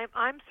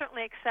 I'm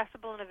certainly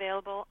accessible and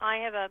available. I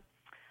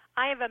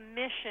have a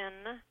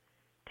mission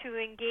to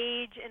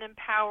engage and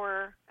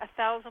empower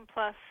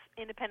 1,000+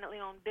 independently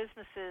owned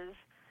businesses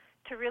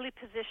to really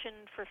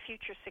position for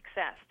future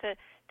success, to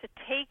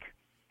take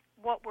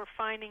what we're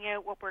finding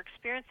out, what we're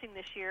experiencing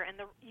this year, and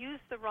use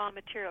the raw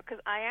material,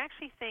 because I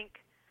actually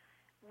think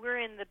we're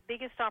in the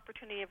biggest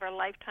opportunity of our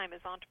lifetime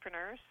as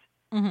entrepreneurs,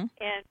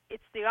 and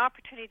it's the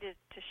opportunity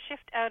to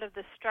shift out of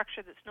the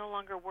structure that's no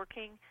longer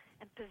working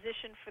and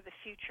position for the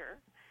future.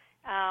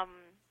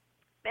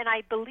 And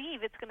I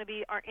believe it's going to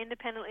be our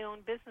independently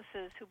owned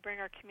businesses who bring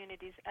our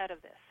communities out of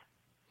this.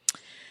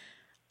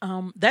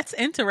 That's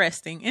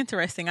interesting.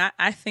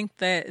 I think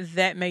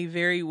that may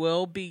very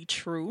well be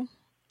true.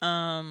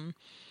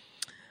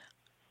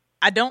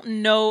 I don't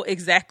know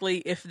exactly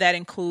if that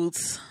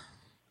includes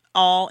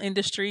all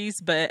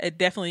industries, but it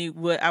definitely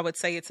would. I would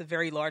say it's a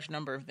very large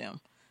number of them.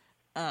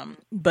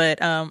 But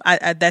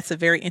that's a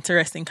very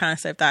interesting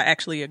concept. I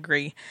actually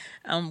agree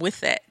with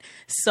that.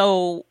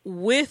 So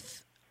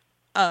with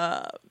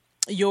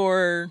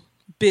your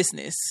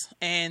business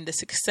and the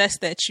success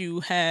that you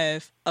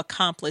have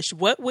accomplished,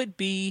 what would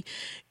be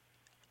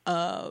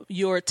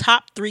your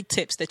top 3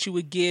 tips that you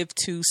would give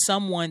to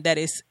someone that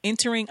is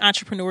entering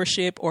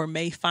entrepreneurship or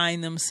may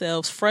find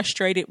themselves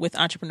frustrated with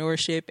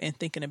entrepreneurship and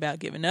thinking about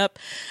giving up?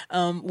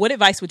 What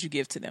advice would you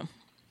give to them?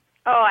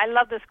 Oh, I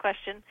love this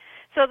question.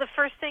 So the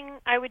first thing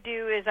I would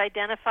do is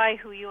identify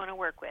who you want to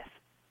work with.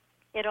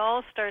 It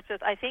all starts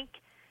with, I think,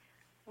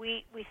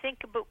 we think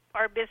about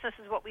our business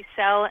as what we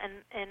sell,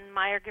 and in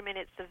my argument,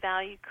 it's the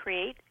value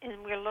create,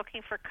 and we're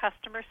looking for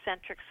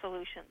customer-centric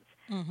solutions.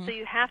 So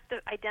you have to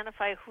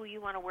identify who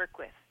you want to work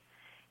with.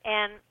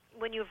 And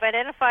when you've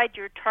identified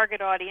your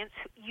target audience,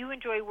 you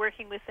enjoy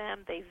working with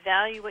them, they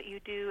value what you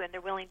do, and they're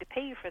willing to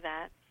pay you for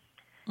that,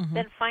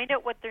 then find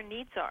out what their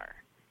needs are.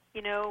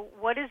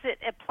 What is it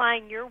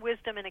applying your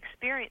wisdom and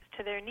experience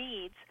to their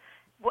needs?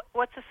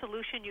 What's a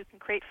solution you can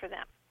create for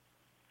them?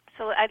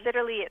 So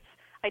it's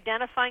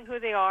identifying who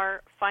they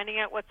are, finding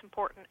out what's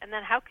important, and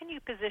then how can you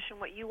position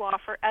what you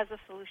offer as a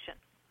solution?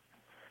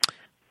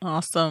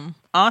 Awesome.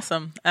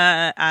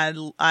 I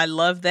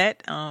love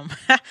that.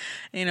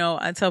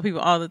 I tell people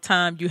all the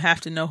time, you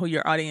have to know who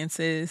your audience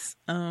is.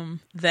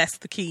 That's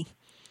the key.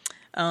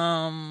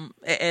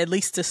 At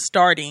least to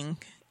starting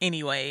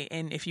anyway.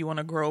 And if you want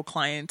to grow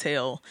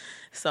clientele.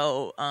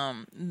 So,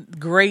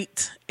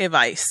 great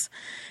advice.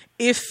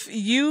 If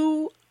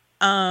you,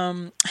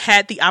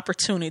 had the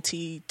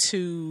opportunity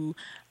to,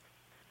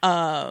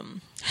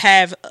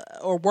 have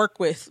or work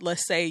with,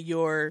 let's say,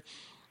 your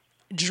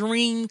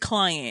dream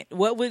client,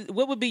 what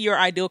would be your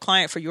ideal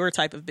client for your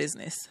type of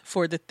business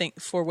for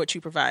what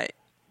you provide?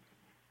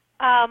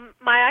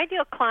 My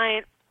ideal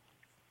client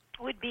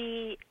would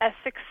be a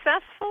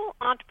successful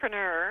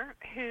entrepreneur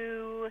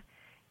who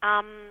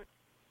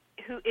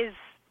is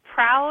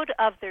proud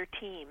of their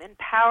team,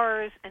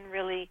 empowers, and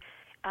really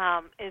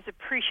is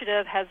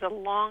appreciative, has a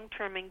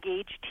long-term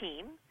engaged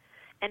team,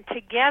 and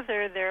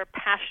together they're a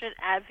passionate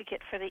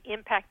advocate for the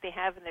impact they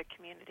have in their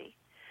community.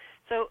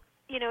 So,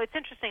 it's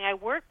interesting. I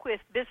work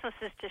with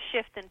businesses to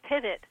shift and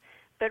pivot,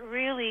 but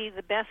really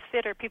the best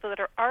fit are people that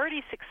are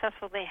already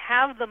successful. They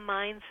have the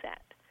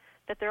mindset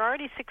that they're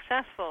already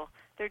successful.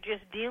 They're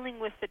just dealing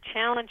with the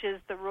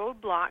challenges, the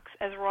roadblocks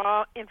as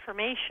raw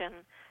information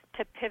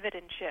to pivot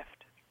and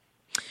shift.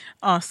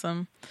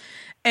 Awesome.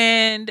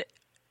 And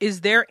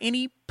is there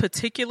any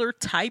particular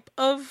type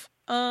of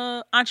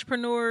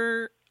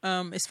entrepreneur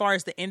as far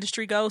as the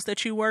industry goes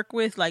that you work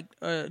with? Like,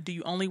 do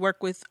you only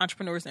work with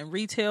entrepreneurs in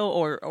retail,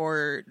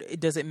 or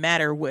does it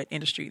matter what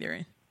industry they're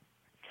in?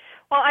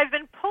 Well, I've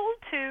been pulled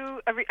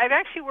to, I've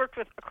actually worked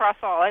with across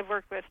all. I've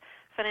worked with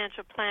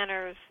financial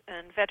planners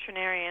and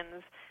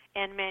veterinarians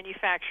and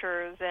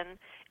manufacturers, and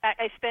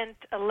I spent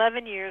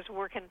 11 years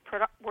working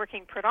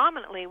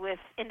predominantly with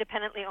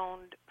independently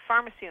owned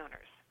pharmacy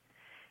owners.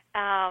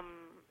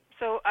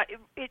 So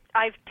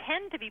I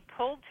tend to be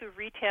pulled to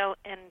retail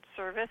and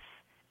service,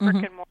 brick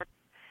and mortar.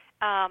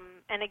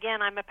 And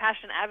again, I'm a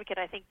passionate advocate.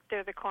 I think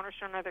they're the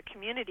cornerstone of their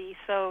community.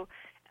 So,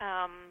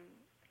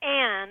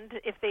 and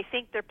if they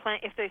think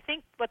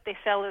what they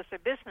sell is their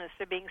business,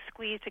 they're being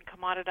squeezed and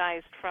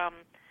commoditized from,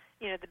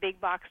 the big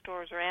box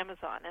stores or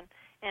Amazon.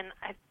 And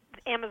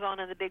Amazon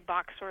and the big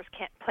box stores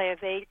can't play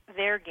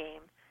their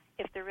game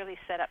if they're really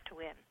set up to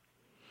win.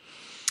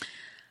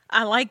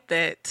 I like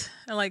that.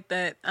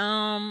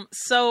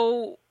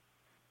 So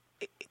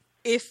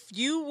if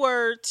you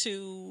were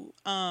to,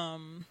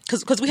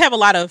 because we have a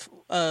lot of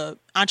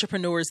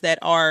entrepreneurs that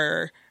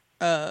are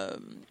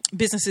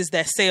businesses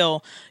that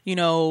sell,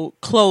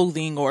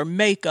 clothing or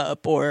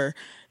makeup or,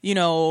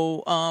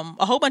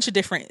 a whole bunch of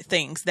different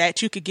things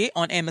that you could get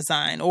on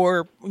Amazon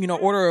or,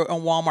 order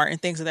on Walmart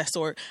and things of that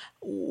sort.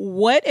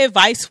 What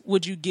advice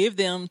would you give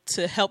them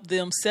to help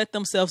them set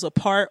themselves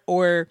apart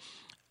or,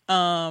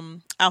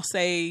 I'll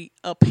say,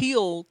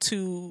 appeal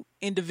to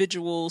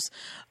individuals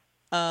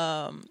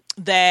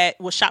that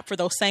will shop for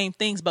those same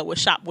things, but will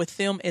shop with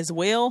them as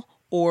well,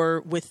 or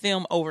with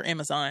them over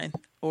Amazon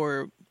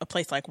or a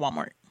place like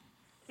Walmart?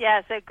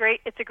 Yeah,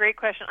 it's a great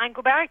question. I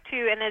go back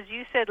to, and as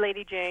you said,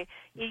 Lady J,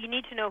 you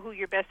need to know who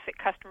your best fit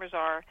customers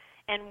are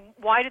and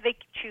why do they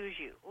choose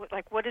you?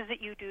 Like, what is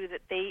it you do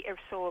that they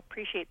so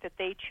appreciate that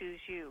they choose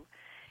you?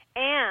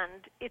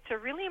 And it's a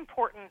really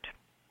important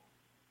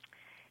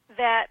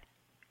that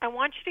I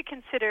want you to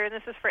consider, and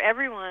this is for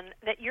everyone,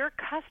 that your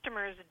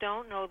customers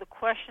don't know the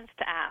questions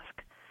to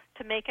ask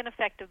to make an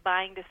effective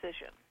buying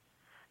decision.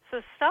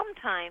 So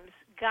sometimes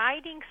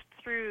guiding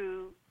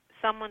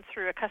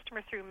a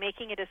customer through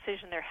making a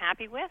decision they're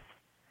happy with,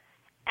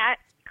 that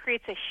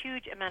creates a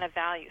huge amount of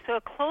value. So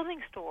a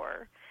clothing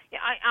store,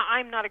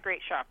 I'm not a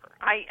great shopper.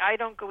 I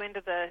don't go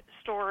into the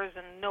stores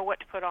and know what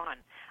to put on.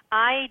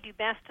 I do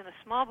best in a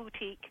small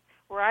boutique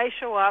where I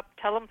show up,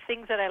 tell them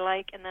things that I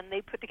like, and then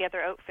they put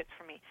together outfits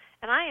for me.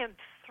 And I am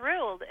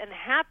thrilled and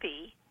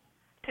happy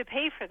to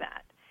pay for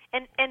that.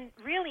 And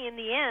really, in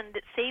the end,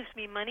 it saves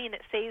me money and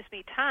it saves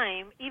me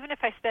time, even if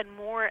I spend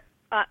more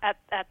at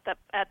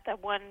the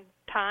one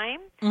time,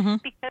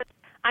 because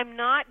I'm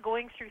not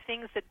going through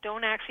things that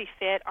don't actually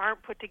fit,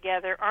 aren't put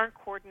together, aren't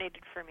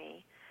coordinated for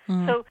me.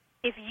 So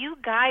if you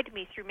guide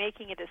me through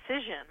making a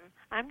decision,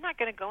 I'm not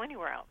going to go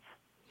anywhere else.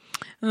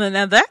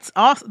 Now that's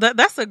awesome.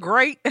 That's a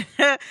great,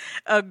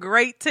 a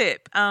great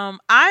tip.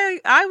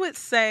 I would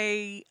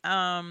say,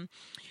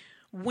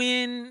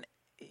 when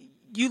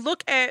you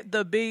look at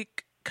the big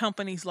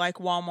companies like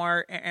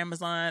Walmart and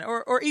Amazon,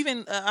 or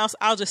even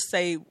I'll just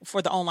say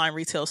for the online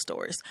retail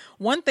stores,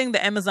 one thing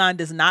that Amazon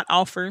does not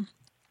offer,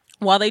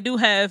 while they do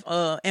have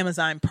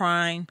Amazon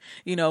Prime,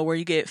 where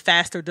you get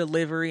faster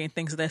delivery and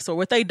things of that sort,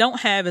 what they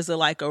don't have is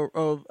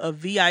a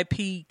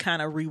VIP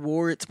kind of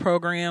rewards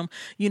program,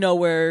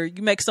 where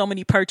you make so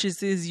many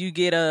purchases, you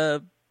get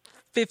a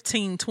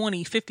 $15,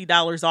 $20,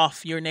 $50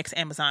 off your next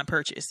Amazon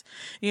purchase.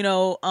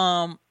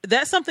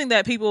 That's something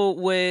that people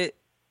would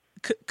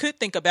could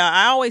think about.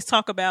 I always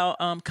talk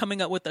about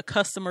coming up with a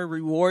customer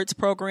rewards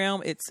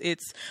program.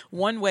 It's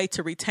one way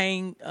to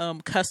retain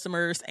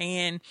customers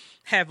and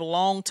have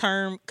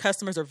long-term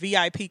customers or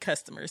VIP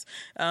customers.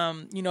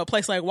 A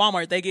place like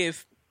Walmart, they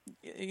give,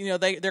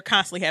 they're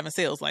constantly having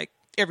sales like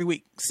every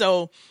week.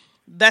 So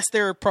that's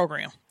their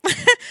program.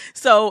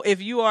 So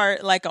if you are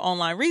like an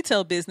online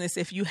retail business,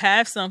 if you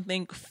have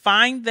something,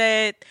 find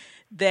that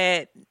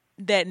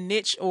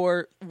niche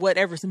or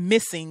whatever's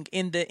missing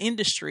in the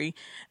industry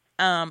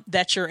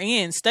that you're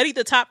in. Study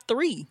the top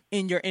 3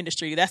 in your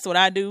industry. That's what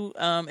I do,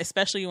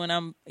 especially when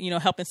I'm,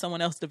 helping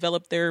someone else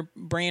develop their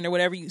brand or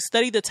whatever. You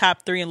study the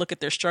top 3 and look at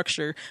their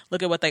structure,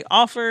 look at what they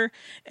offer,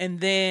 and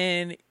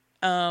then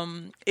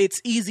it's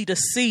easy to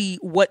see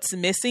what's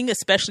missing,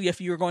 especially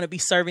if you're going to be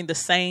serving the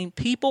same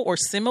people or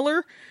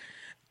similar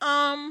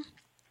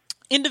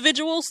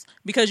individuals,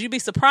 because you'd be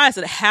surprised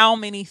at how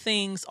many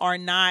things are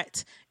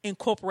not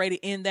incorporated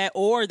in that,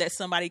 or that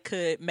somebody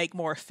could make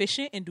more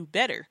efficient and do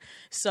better.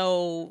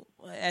 So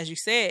as you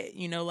said,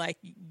 like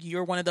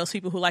you're one of those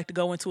people who like to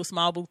go into a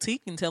small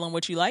boutique and tell them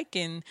what you like,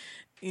 and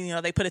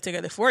they put it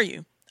together for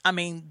you. I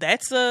mean,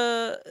 that's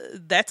a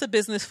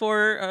business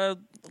for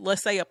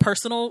let's say a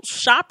personal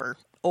shopper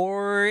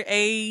or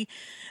a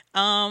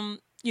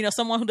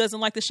someone who doesn't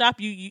like to shop.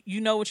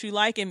 You know what you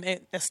like, and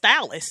a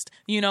stylist.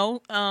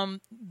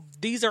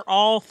 These are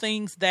all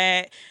things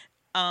that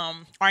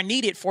are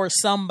needed for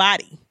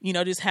somebody.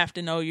 Just have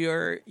to know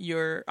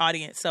your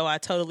audience. So I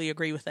totally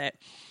agree with that.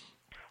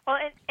 Well,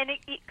 and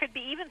it could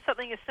be even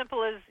something as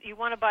simple as you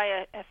want to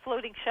buy a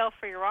floating shelf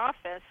for your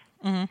office,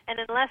 and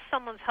unless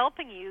someone's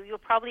helping you, you'll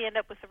probably end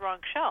up with the wrong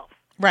shelf.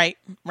 Right.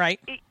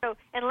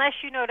 Unless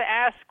you know to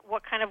ask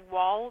what kind of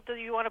wall do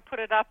you want to put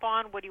it up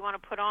on, what do you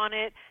want to put on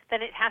it,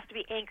 then it has to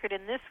be anchored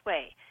in this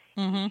way.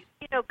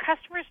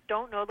 Customers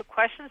don't know the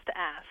questions to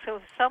ask. So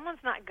if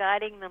someone's not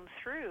guiding them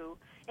through,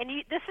 and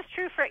this is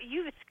true for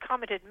you, it's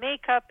commented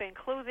makeup and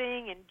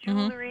clothing and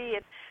jewelry,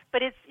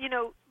 but it's,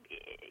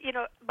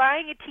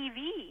 buying a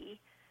TV,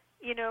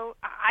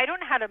 I don't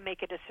know how to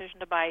make a decision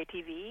to buy a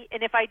TV.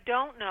 And if I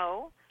don't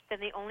know,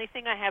 then the only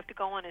thing I have to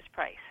go on is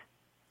price.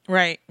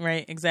 Right,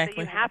 exactly.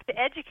 So you have to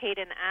educate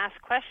and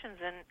ask questions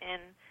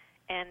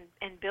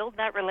and build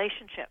that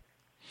relationship.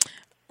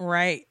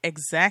 Right,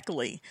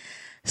 exactly.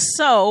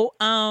 So,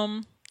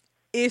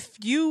 if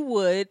you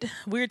would,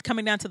 we're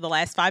coming down to the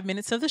last 5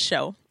 minutes of the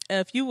show.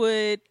 If you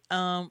would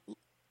have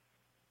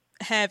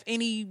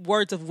any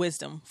words of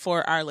wisdom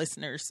for our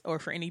listeners or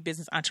for any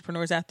business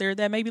entrepreneurs out there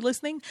that may be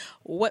listening,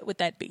 what would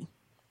that be?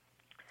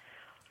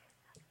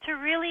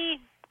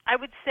 I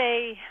would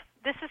say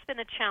this has been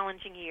a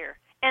challenging year.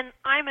 And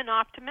I'm an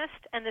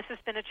optimist, and this has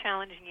been a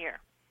challenging year.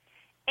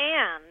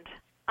 And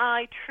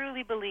I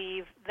truly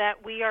believe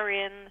that we are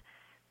in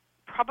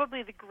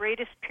probably the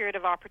greatest period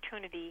of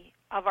opportunity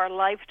of our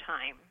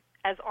lifetime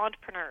as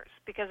entrepreneurs,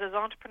 because as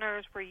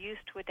entrepreneurs, we're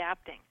used to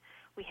adapting.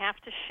 We have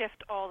to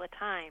shift all the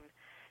time.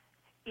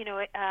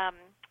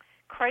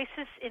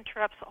 Crisis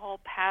interrupts all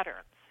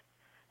patterns.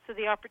 So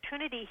the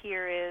opportunity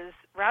here is,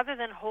 rather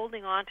than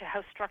holding on to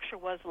how structure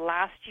was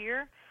last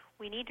year,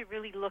 we need to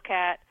really look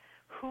at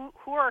who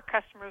are our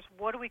customers,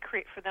 what do we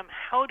create for them,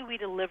 how do we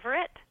deliver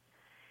it,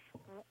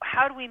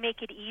 how do we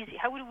make it easy,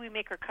 how do we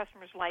make our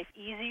customers' life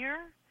easier,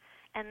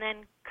 and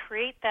then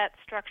create that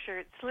structure.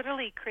 It's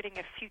literally creating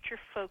a future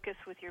focus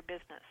with your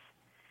business.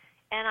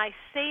 And I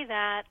say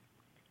that,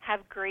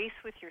 have grace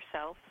with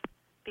yourself,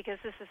 because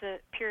this is a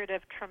period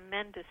of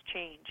tremendous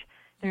change.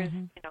 There's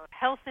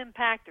health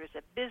impact, there's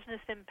a business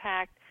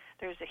impact,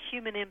 there's a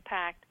human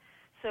impact.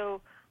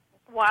 So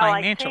while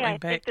I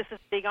think this is a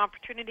big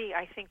opportunity,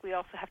 I think we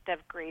also have to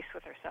have grace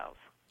with ourselves.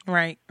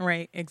 Right,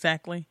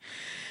 exactly.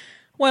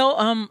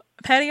 Well,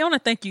 Patti, I want to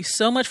thank you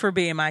so much for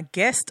being my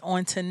guest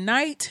on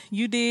tonight.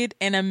 You did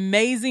an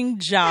amazing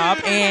job,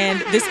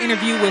 and this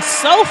interview was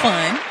so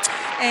fun,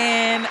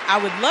 and I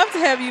would love to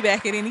have you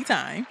back at any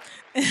time.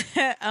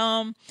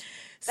 That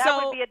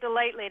would be a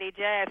delight, Lady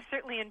J. I've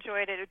certainly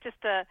enjoyed it. It's just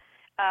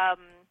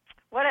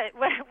what a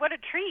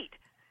treat.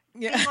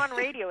 Yeah. Being on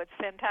radio, it's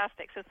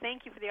fantastic. So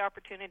thank you for the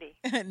opportunity.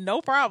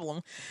 No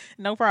problem.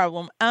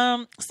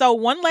 So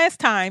one last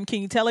time,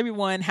 can you tell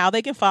everyone how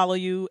they can follow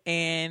you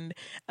and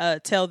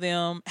tell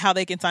them how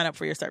they can sign up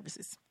for your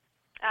services?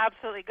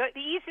 Absolutely. The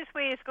easiest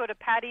way is go to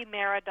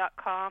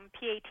pattimara.com,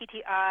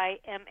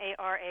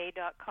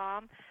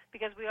 PATTIMARA.com,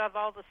 because we have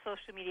all the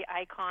social media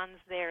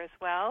icons there as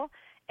well.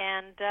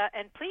 And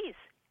please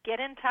get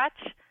in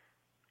touch.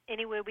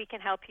 Any way we can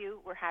help you,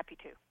 we're happy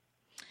to.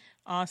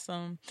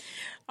 Awesome.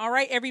 All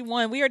right,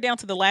 everyone. We are down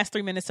to the last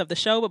 3 minutes of the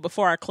show. But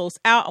before I close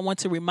out, I want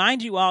to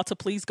remind you all to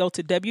please go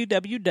to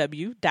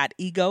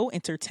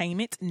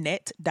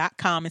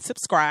www.egoentertainmentnet.com and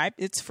subscribe.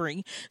 It's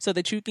free so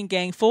that you can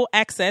gain full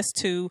access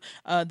to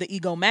the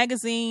Ego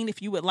magazine.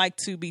 If you would like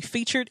to be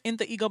featured in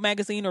the Ego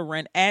magazine or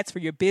run ads for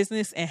your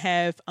business and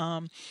have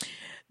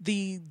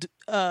the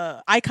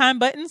icon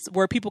buttons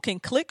where people can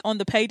click on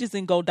the pages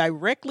and go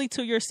directly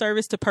to your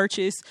service to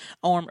purchase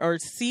or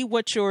see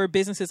what your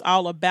business is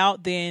all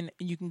about, then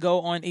you can go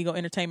on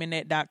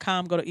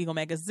egoentertainmentnet.com, go to Ego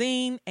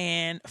Magazine,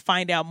 and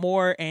find out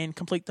more and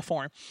complete the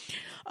form.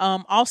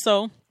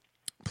 Also,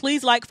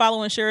 please like,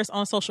 follow, and share us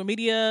on social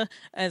media.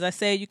 As I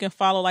said, you can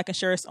follow, like, and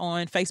share us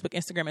on Facebook,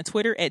 Instagram, and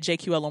Twitter at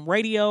JQLM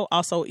Radio.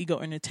 Also, Ego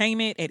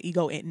Entertainment at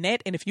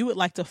EgoEntNet. And if you would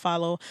like to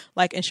follow,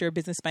 like, and share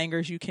Business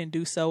Bangers, you can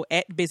do so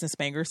at Business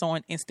Bangers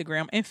on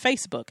Instagram and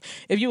Facebook.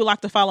 If you would like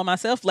to follow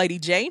myself, Lady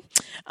J,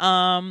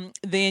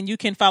 then you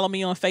can follow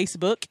me on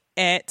Facebook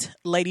at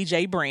Lady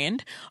J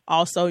Brand.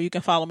 Also, you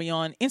can follow me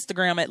on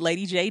Instagram at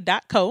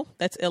ladyj.co.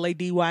 That's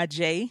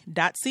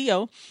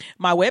ladyj.co.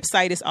 My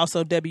website is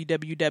also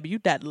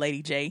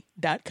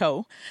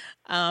www.ladyj.co.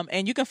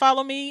 And you can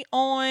follow me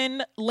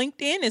on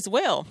LinkedIn as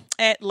well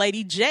at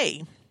Lady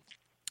J.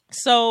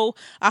 So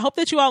I hope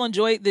that you all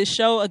enjoyed this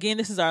show. Again,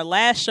 this is our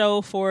last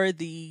show for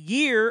the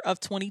year of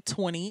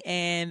 2020,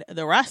 and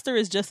the roster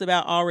is just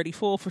about already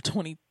full for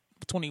 2021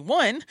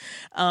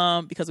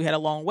 because we had a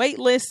long wait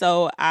list.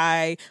 So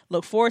I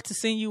look forward to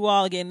seeing you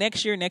all again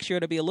next year. Next year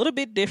it'll be a little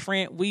bit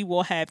different. We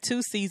will have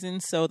 2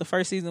 seasons. So the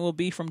first season will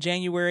be from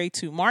January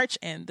to March,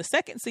 and the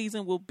second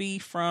season will be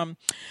from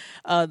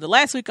the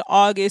last week of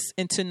August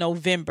into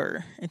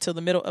November, until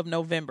the middle of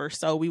November.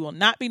 So we will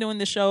not be doing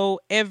the show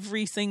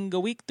every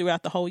single week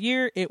throughout the whole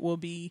year. It will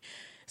be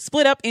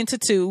split up into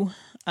 2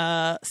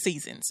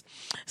 seasons.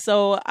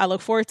 So I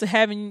look forward to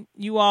having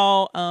you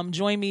all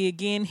join me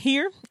again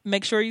here.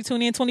 Make sure you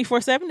tune in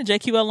 24/7 to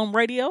JQLM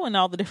Radio and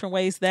all the different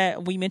ways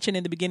that we mentioned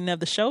in the beginning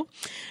of the show.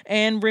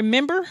 And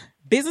remember,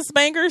 Business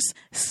Bangers,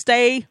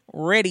 stay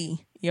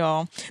ready,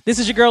 y'all. This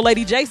is your girl,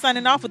 Lady J,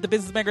 signing off with the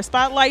Business Banger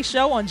Spotlight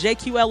Show on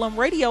JQLM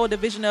Radio, a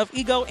division of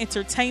Ego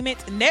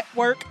Entertainment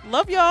Network.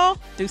 Love y'all.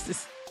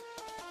 Deuces.